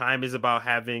 Father Time is about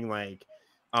having like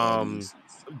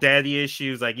daddy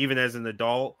issues, like even as an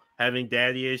adult having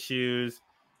daddy issues.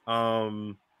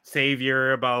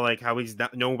 Savior, about like how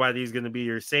nobody's gonna be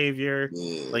your savior.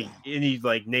 Like, and he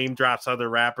like name drops other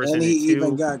rappers, and he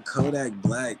even got Kodak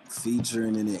Black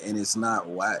featuring in it, and it's not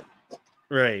white.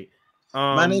 Right.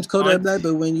 My name's Kodak Black,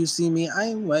 but when you see me,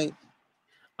 I'm white.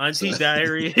 Auntie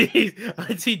Diaries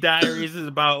is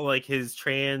about like his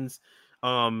trans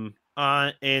aunt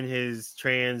and his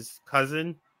trans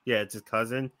cousin. Yeah, it's his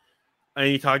cousin. and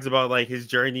he talks about like his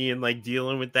journey and like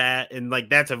dealing with that, and like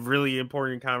that's a really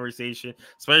important conversation,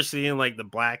 especially in like the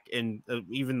Black and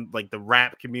even like the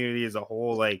rap community as a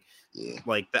whole, like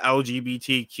the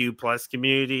LGBTQ plus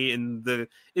community, and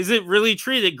is it really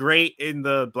treated great in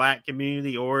the Black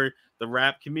community or the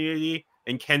rap community?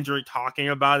 And Kendrick talking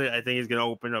about it, I think, is going to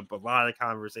open up a lot of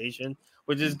conversation,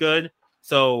 which is good.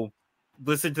 So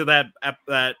listen to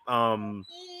that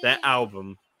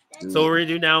album. So what we're gonna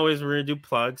do now is we're gonna do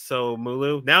plugs. So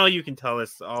Mulu, now you can tell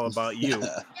us all about you.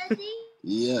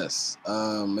 Yes.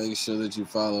 Make sure that you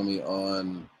follow me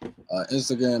on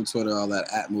Instagram, Twitter, all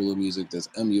that at Mulu Music. That's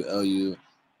MULU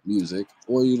Music.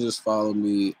 Or you just follow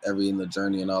me in the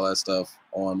journey and all that stuff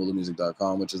on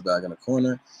MuluMusic.com, which is back in the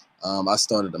corner. I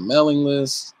started a mailing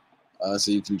list,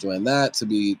 so you can join that to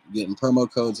be getting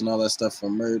promo codes and all that stuff for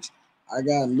merch. I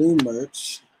got new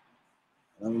merch.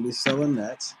 I'm gonna be selling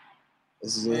that.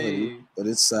 This is a hoodie, but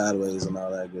it's sideways and all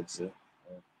that good shit.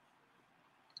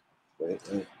 Wait,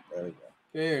 there we go.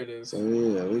 There it is. So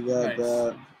yeah, we got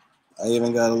that. I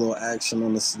even got a little action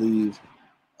on the sleeve.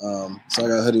 So I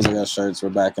got hoodies, I got shirts. We're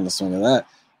back in the swing of that.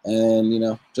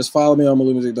 And just follow me on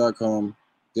MuluMusic.com.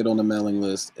 Get on the mailing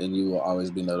list, and you will always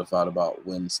be notified about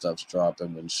when stuff's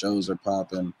dropping, when shows are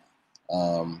popping.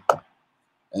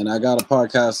 And I got a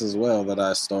podcast as well that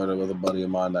I started with a buddy of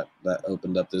mine that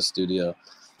opened up this studio.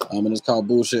 And it's called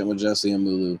Bullshit with Jesse and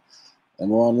Mulu. And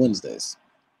we're on Wednesdays.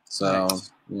 So,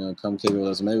 come kick it with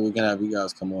us. Maybe we can have you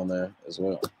guys come on there as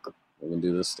well. We can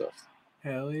do this stuff.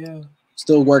 Hell yeah.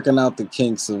 Still working out the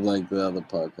kinks of like the other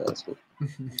podcasts. But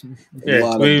a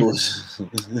lot of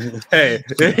bullshit. Hey,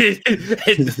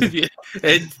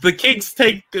 the kinks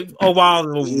take a while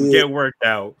to get worked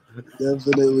out.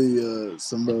 Definitely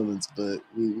some moments, but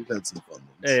we've had some fun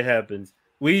moments. It happens.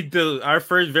 We do our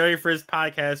very first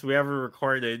podcast we ever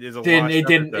recorded is a it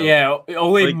didn't. Yeah,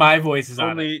 only like, my voice is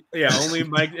on it. Yeah, only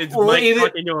Mike. It's Mike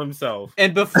talking to himself.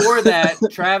 And before that,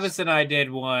 Travis and I did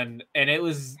one, and it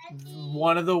was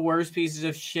one of the worst pieces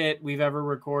of shit we've ever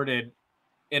recorded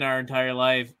in our entire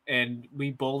life, and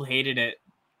we both hated it,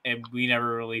 and we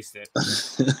never released it.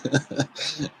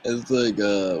 It's like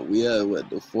we had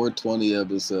the 420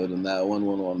 episode, and that one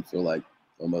went on for like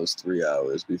almost 3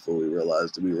 hours before we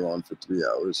realized that we were on for 3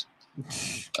 hours.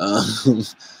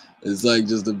 It's like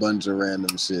just a bunch of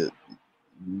random shit.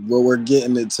 But we're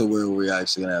getting it to where we're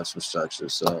actually gonna have some structure.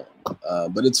 So,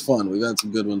 but it's fun. We've had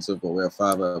some good ones so far. We have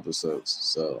 5 episodes.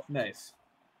 So nice.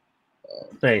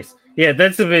 Nice. Yeah,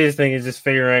 that's the biggest thing is just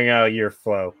figuring out your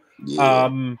flow.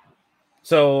 Yeah.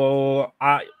 So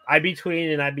I be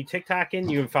tweeting and I be TikToking.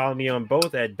 You can follow me on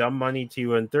both at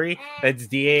dumbmoney213. That's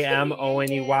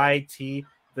DAMONEYT,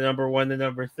 the number 1, the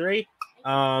number 3. You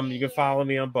can follow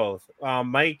me on both.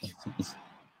 Mike.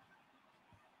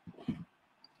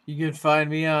 You can find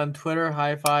me on Twitter,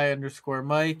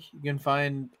 hi-fi_Mike. You can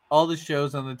find all the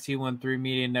shows on the T13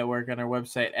 Media Network on our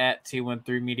website at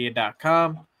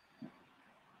t13media.com.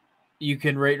 You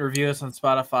can rate and review us on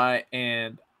Spotify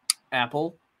and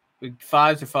Apple.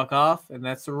 5s or fuck off, and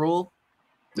that's the rule.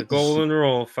 The golden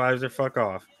rule: 5s or fuck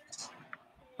off.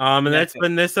 And that's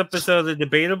been this episode of The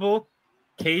Debatable.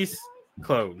 Case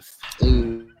closed.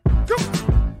 Go.